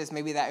ambitious.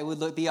 Maybe that it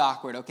would be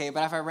awkward, okay?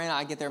 But if I ran out,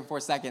 I'd get there in 4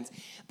 seconds.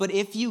 But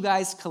if you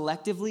guys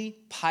collectively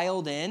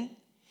piled in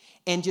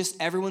and just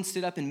everyone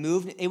stood up and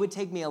moved, it would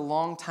take me a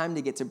long time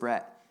to get to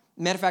Brett.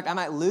 Matter of fact, I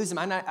might lose him.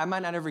 I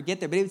might not ever get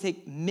there, but it would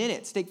take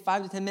minutes, take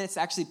 5 to 10 minutes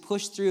to actually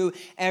push through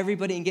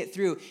everybody and get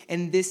through.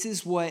 And this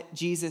is what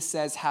Jesus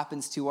says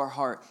happens to our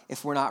heart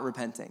if we're not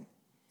repenting.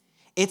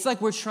 It's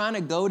like we're trying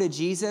to go to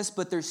Jesus,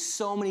 but there's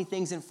so many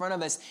things in front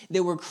of us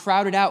that we're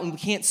crowded out and we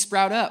can't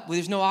sprout up.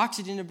 There's no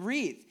oxygen to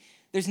breathe.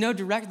 There's no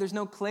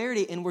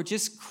clarity, and we're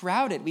just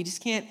crowded. We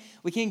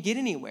can't get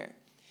anywhere.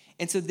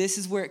 And so this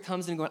is where it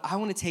comes in going, I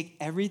want to take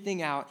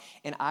everything out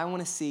and I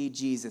want to see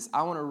Jesus.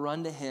 I want to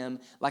run to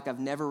him like I've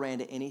never ran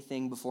to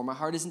anything before. My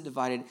heart isn't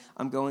divided.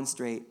 I'm going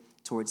straight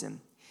towards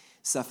him.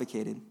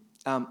 Suffocated.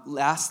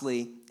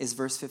 Lastly is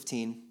verse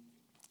 15.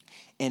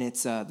 and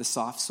it's the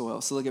soft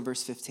soil. So look at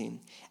verse 15.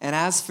 And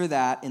as for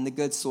that, in the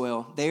good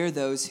soil, they are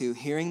those who,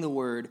 hearing the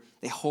word,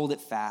 they hold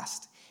it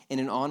fast in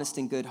an honest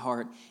and good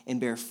heart and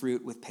bear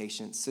fruit with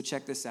patience. So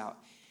check this out.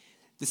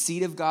 The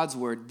seed of God's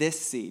word, this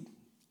seed,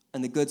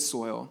 in the good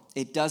soil,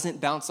 it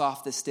doesn't bounce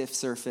off the stiff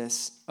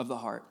surface of the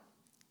heart.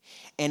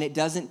 And it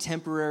doesn't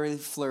temporarily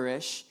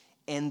flourish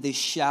in the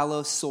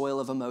shallow soil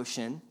of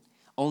emotion,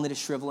 only to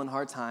shrivel in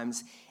hard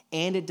times.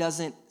 And it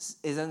doesn't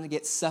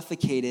get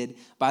suffocated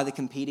by the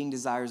competing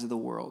desires of the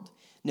world.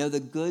 No,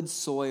 the good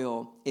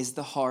soil is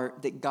the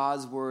heart that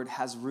God's word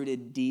has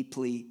rooted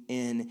deeply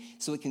in,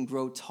 so it can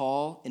grow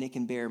tall and it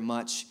can bear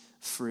much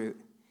fruit.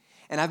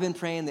 And I've been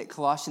praying that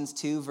Colossians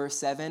 2, verse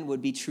 7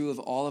 would be true of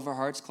all of our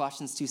hearts.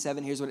 Colossians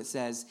 2:7, here's what it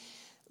says.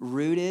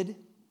 Rooted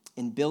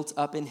and built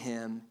up in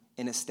him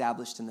and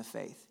established in the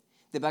faith.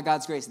 That by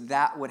God's grace,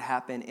 that would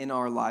happen in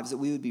our lives, that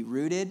we would be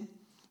rooted,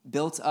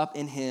 built up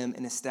in him,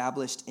 and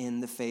established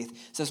in the faith.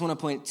 So I just want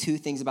to point two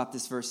things about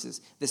this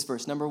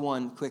verse. Number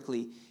one,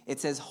 quickly, it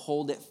says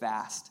hold it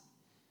fast.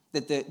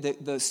 That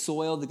the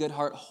soil, the good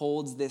heart,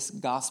 holds this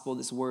gospel,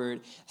 this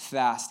word,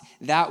 fast.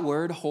 That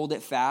word, hold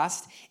it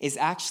fast, is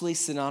actually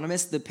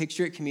synonymous. The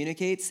picture it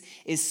communicates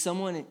is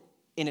someone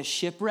in a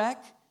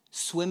shipwreck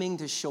swimming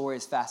to shore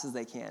as fast as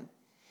they can.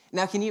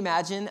 Now, can you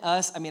imagine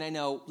us? I mean, I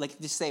know, like,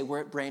 just say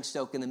we're at Branched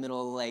Oak in the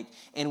middle of the lake,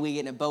 and we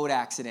get in a boat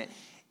accident.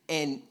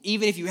 And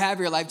even if you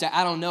have your life jacket,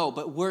 I don't know,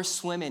 but we're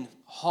swimming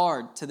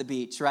hard to the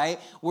beach, right?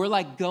 We're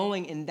like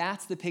going, and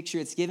that's the picture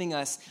it's giving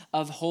us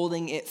of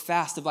holding it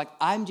fast, of like,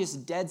 I'm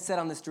just dead set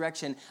on this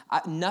direction.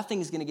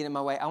 Nothing's going to get in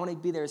my way. I want to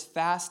be there as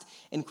fast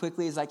and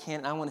quickly as I can,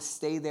 and I want to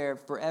stay there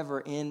forever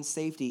in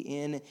safety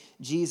in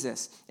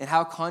Jesus. And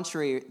how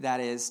contrary that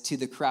is to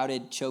the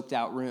crowded, choked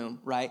out room,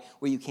 right,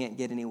 where you can't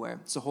get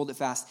anywhere. So hold it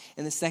fast.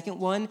 And the second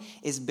one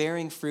is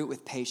bearing fruit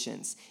with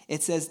patience.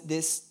 It says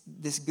this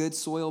good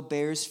soil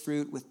bears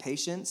fruit with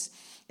patience.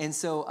 And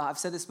so I've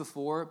said this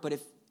before, but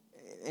if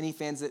any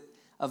fans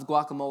of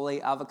guacamole,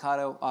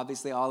 avocado,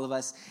 obviously all of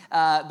us.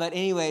 But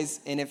anyways,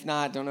 and if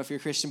not, don't know if you're a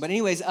Christian. But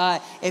anyways,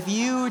 if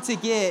you were to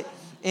get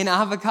an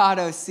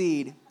avocado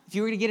seed,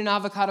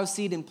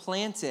 and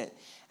plant it,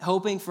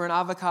 hoping for an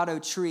avocado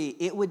tree,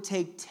 it would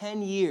take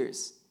 10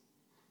 years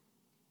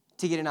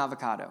to get an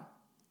avocado.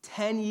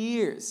 10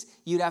 years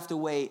you'd have to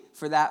wait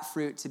for that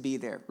fruit to be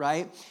there,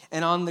 right?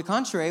 And on the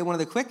contrary, one of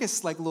the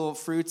quickest like little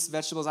fruits,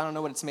 vegetables, I don't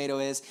know what a tomato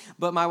is,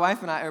 but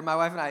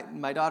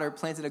my daughter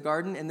planted a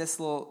garden, and this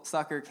little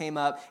sucker came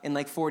up in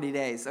like 40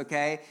 days,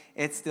 okay?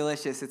 It's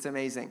delicious. It's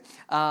amazing.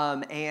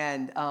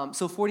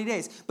 So 40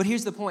 days. But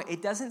here's the point.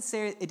 It doesn't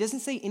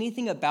say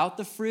anything about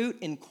the fruit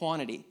in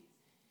quantity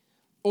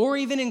or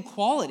even in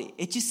quality.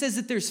 It just says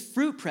that there's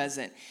fruit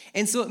present.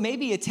 And so it may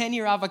be a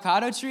 10-year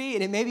avocado tree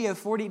and it may be a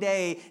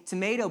 40-day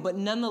tomato, but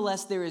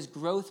nonetheless, there is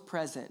growth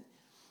present.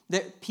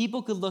 That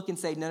people could look and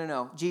say,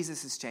 no,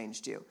 Jesus has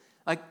changed you.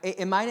 Like,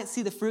 it might not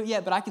see the fruit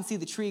yet, but I can see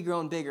the tree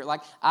growing bigger.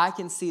 Like, I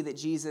can see that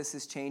Jesus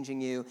is changing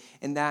you,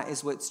 and that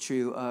is what's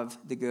true of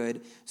the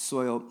good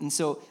soil. And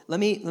so let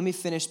me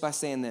finish by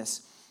saying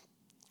this.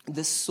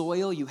 The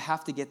soil, you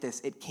have to get this,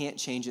 it can't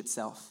change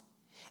itself.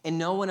 And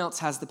no one else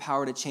has the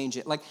power to change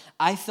it. Like,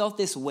 I felt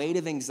this weight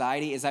of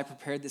anxiety as I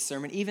prepared this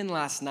sermon, even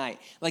last night.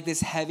 Like,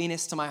 this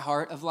heaviness to my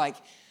heart of like,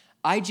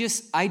 I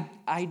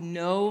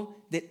know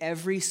that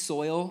every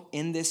soil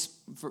in these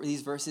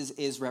verses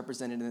is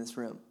represented in this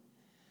room.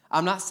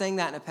 I'm not saying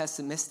that in a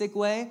pessimistic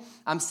way.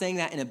 I'm saying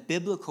that in a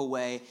biblical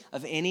way.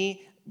 Of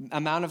any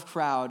amount of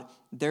crowd,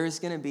 there's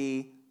going to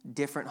be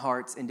different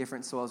hearts and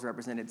different soils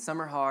represented.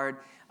 Some are hard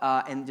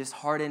and just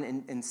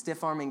hardened and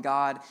stiff-arming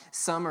God.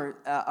 Some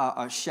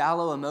are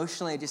shallow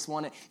emotionally. Just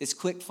want this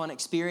quick, fun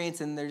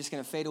experience, and they're just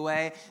going to fade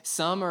away.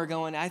 Some are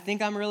going, I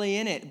think I'm really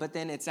in it, but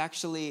then it's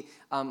actually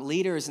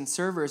leaders and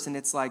servers, and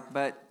it's like,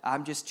 but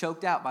I'm just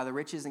choked out by the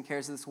riches and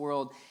cares of this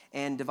world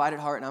and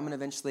divided heart, and I'm going to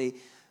eventually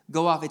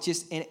go off.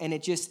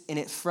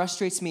 It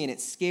frustrates me and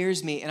it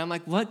scares me, and I'm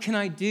like, what can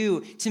I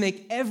do to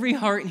make every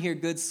heart in here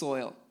good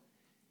soil?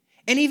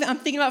 And even I'm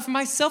thinking about it for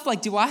myself,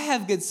 like, do I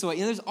have good soil?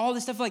 There's all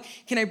this stuff like,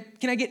 can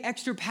I get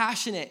extra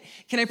passionate?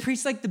 Can I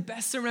preach like the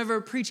best sermon I've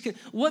ever preached?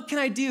 What can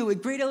I do? A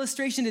great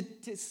illustration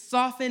to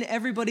soften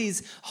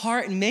everybody's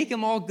heart and make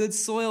them all good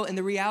soil. And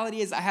the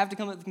reality is I have to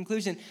come to the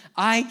conclusion,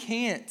 I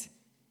can't.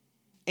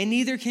 And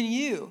neither can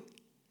you.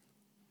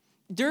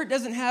 Dirt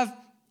doesn't have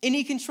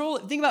any control.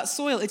 Think about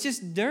soil. It's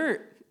just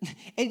dirt.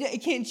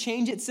 It can't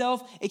change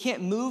itself. It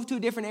can't move to a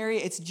different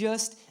area. It's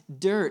just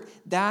dirt.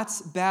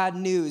 That's bad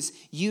news.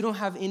 You don't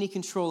have any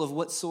control of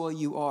what soil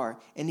you are,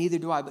 and neither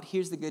do I. But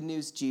here's the good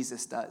news.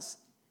 Jesus does.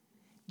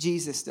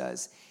 Jesus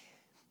does.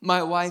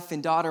 My wife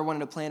and daughter wanted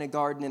to plant a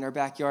garden in our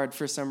backyard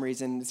for some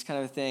reason. It's kind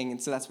of a thing,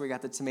 and so that's where we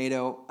got the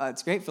tomato.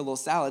 It's great for little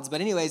salads. But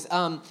anyways,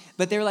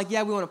 but they were like,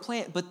 yeah, we want to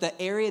plant. But the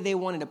area they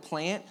wanted to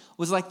plant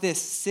was like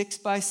this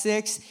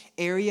 6x6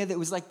 area that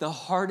was like the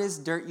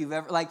hardest dirt you've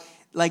ever,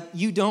 like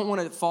you don't want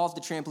to fall off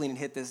the trampoline and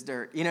hit this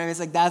dirt. You know, it's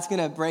like that's going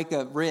to break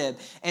a rib.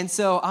 And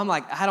so I'm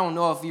like, I don't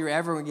know if you're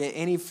ever going to get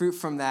any fruit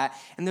from that.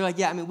 And they're like,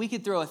 yeah, I mean, we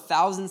could throw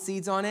 1,000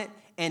 seeds on it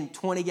and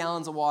 20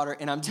 gallons of water,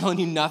 and I'm telling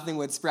you, nothing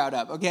would sprout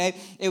up, okay?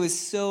 It was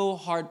so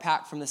hard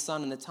packed from the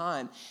sun and the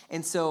time.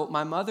 And so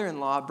my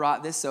mother-in-law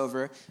brought this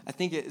over. I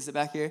think is it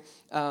back here?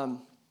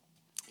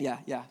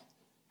 Yeah.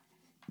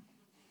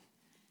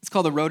 It's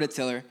called a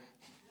rototiller.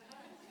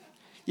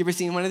 You ever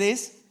seen one of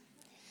these?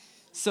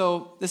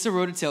 So this is a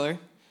rototiller.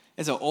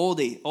 It's an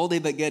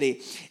oldie but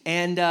goodie.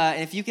 And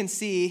if you can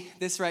see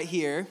this right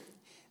here,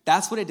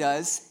 that's what it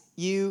does.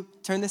 You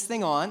turn this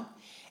thing on,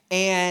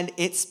 and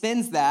it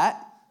spins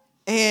that.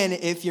 And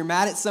if you're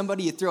mad at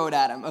somebody, you throw it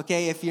at them,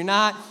 okay? If you're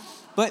not,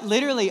 but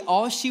literally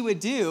all she would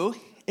do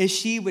is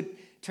she would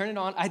turn it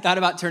on. I thought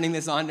about turning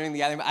this on during the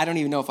gathering, but I don't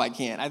even know if I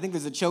can. I think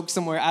there's a choke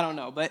somewhere. I don't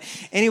know. But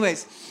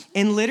anyways,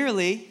 and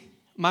literally,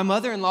 my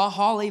mother-in-law,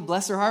 Holly,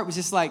 bless her heart, was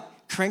just like,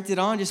 cranked it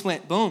on, just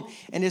went boom,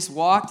 and just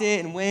walked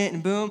it and went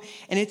and boom.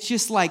 And it's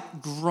just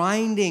like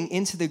grinding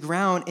into the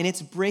ground, and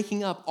it's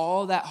breaking up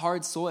all that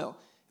hard soil,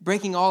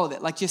 breaking all of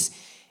it. Like just,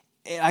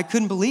 I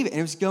couldn't believe it. And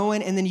it was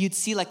going, and then you'd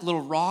see like little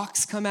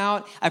rocks come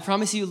out. I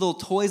promise you, little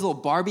toys, little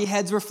Barbie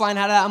heads were flying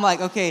out of that. I'm like,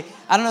 okay,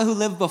 I don't know who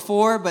lived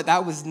before, but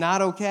that was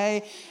not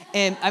okay.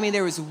 And I mean,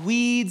 there was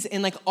weeds,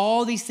 and like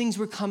all these things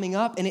were coming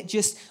up, and it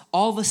just,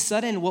 all of a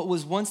sudden, what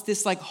was once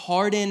this like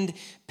hardened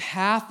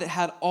path that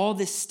had all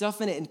this stuff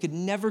in it and could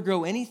never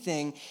grow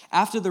anything,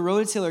 after the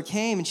rototiller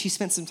came and she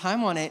spent some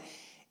time on it,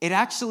 it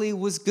actually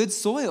was good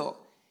soil.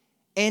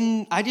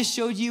 And I just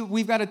showed you,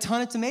 we've got a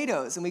ton of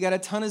tomatoes and we got a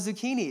ton of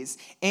zucchinis.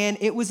 And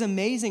it was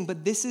amazing,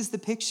 but this is the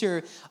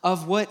picture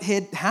of what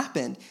had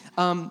happened.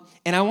 And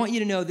I want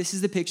you to know this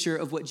is the picture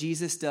of what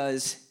Jesus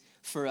does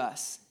for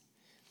us.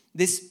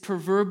 This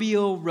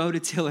proverbial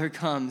rototiller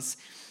comes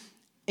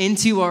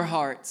into our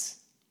hearts.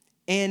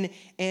 And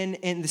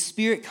the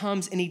Spirit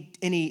comes and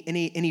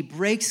he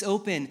breaks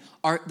open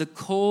the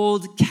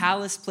cold,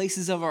 callous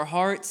places of our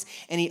hearts,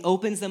 and he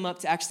opens them up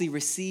to actually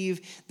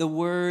receive the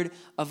Word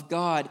of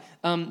God.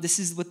 This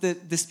is what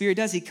the Spirit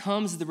does. He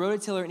comes, the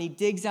rototiller, and he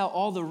digs out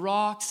all the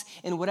rocks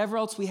and whatever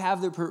else we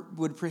have that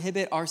would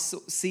prohibit our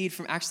seed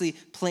from actually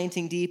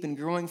planting deep and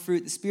growing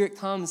fruit. The Spirit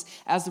comes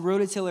as the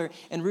rototiller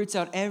and roots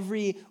out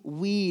every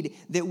weed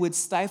that would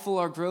stifle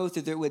our growth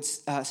or that would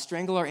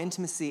strangle our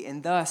intimacy,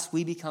 and thus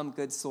we become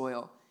good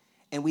soil.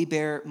 And we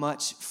bear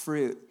much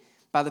fruit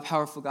by the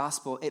powerful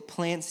gospel. It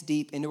plants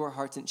deep into our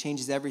hearts and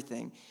changes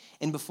everything.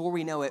 And before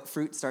we know it,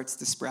 fruit starts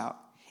to sprout,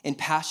 and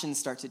passions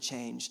start to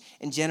change,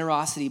 and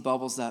generosity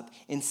bubbles up,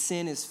 and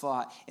sin is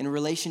fought, and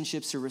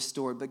relationships are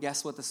restored. But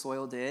guess what the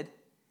soil did?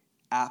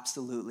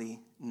 Absolutely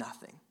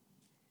nothing.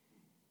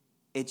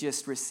 It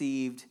just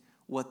received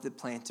what the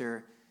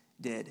planter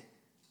did.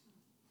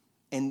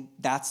 And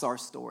that's our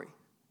story.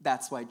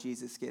 That's why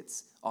Jesus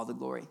gets all the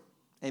glory.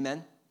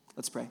 Amen?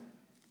 Let's pray.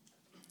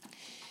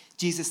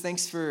 Jesus,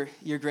 thanks for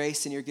your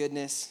grace and your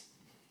goodness.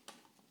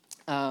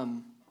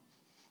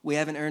 We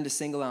haven't earned a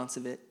single ounce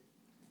of it.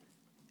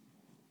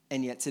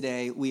 And yet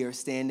today we are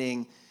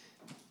standing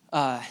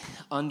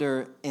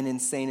under an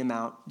insane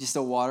amount, just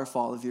a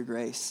waterfall of your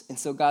grace. And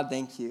so, God,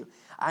 thank you.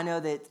 I know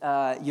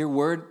that your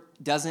word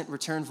doesn't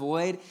return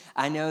void.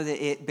 I know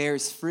that it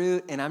bears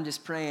fruit, and I'm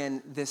just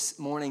praying this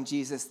morning,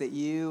 Jesus, that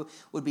you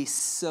would be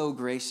so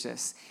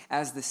gracious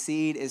as the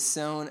seed is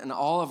sown in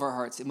all of our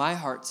hearts, in my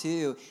heart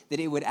too,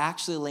 that it would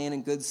actually land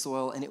in good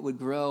soil, and it would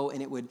grow,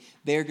 and it would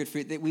bear good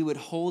fruit, that we would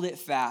hold it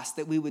fast,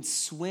 that we would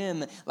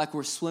swim like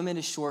we're swimming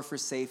to shore for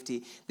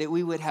safety, that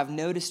we would have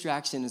no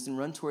distractions and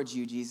run towards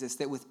you, Jesus,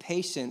 that with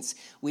patience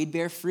we'd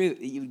bear fruit,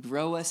 that you would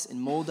grow us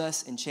and mold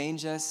us and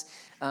change us.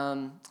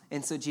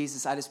 And so,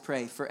 Jesus, I just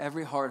pray for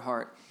every hard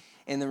heart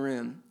in the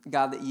room,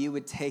 God, that you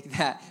would take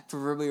that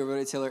proverbial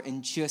rototiller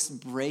and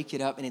just break it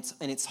up, and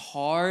it's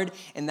hard,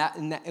 and that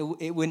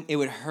it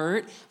would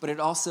hurt, but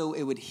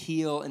it would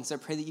heal. And so I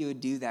pray that you would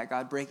do that,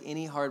 God. Break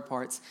any hard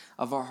parts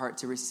of our heart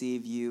to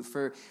receive you.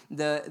 For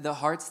the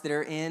hearts that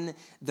are in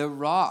the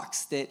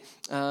rocks, that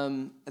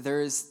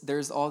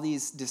there's all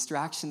these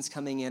distractions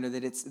coming in, or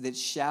that's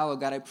shallow,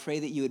 God, I pray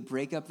that you would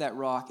break up that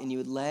rock and you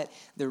would let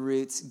the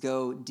roots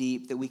go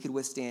deep, that we could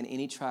withstand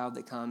any trial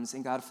that comes.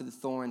 And God, for the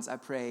thorns, I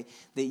pray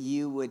that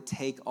you would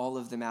take all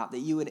of them out, that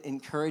you would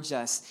encourage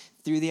us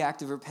through the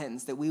act of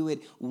repentance, that we would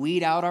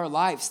weed out our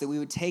lives, that we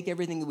would take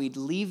everything, that we'd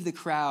leave the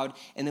crowd,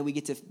 and that we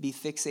get to be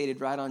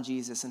fixated right on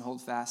Jesus and hold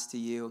fast to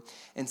you.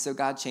 And so,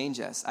 God, change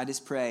us. I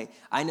just pray.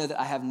 I know that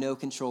I have no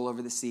control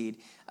over the seed,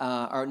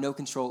 or no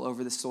control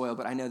over the soil,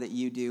 but I know that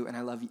you do, and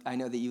I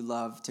know that you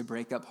love to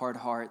break up hard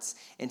hearts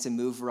and to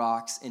move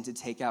rocks and to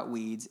take out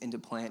weeds and to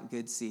plant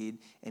good seed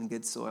and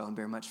good soil and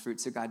bear much fruit.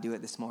 So, God, do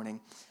it this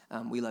morning.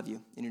 We love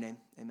you. In your name,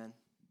 amen.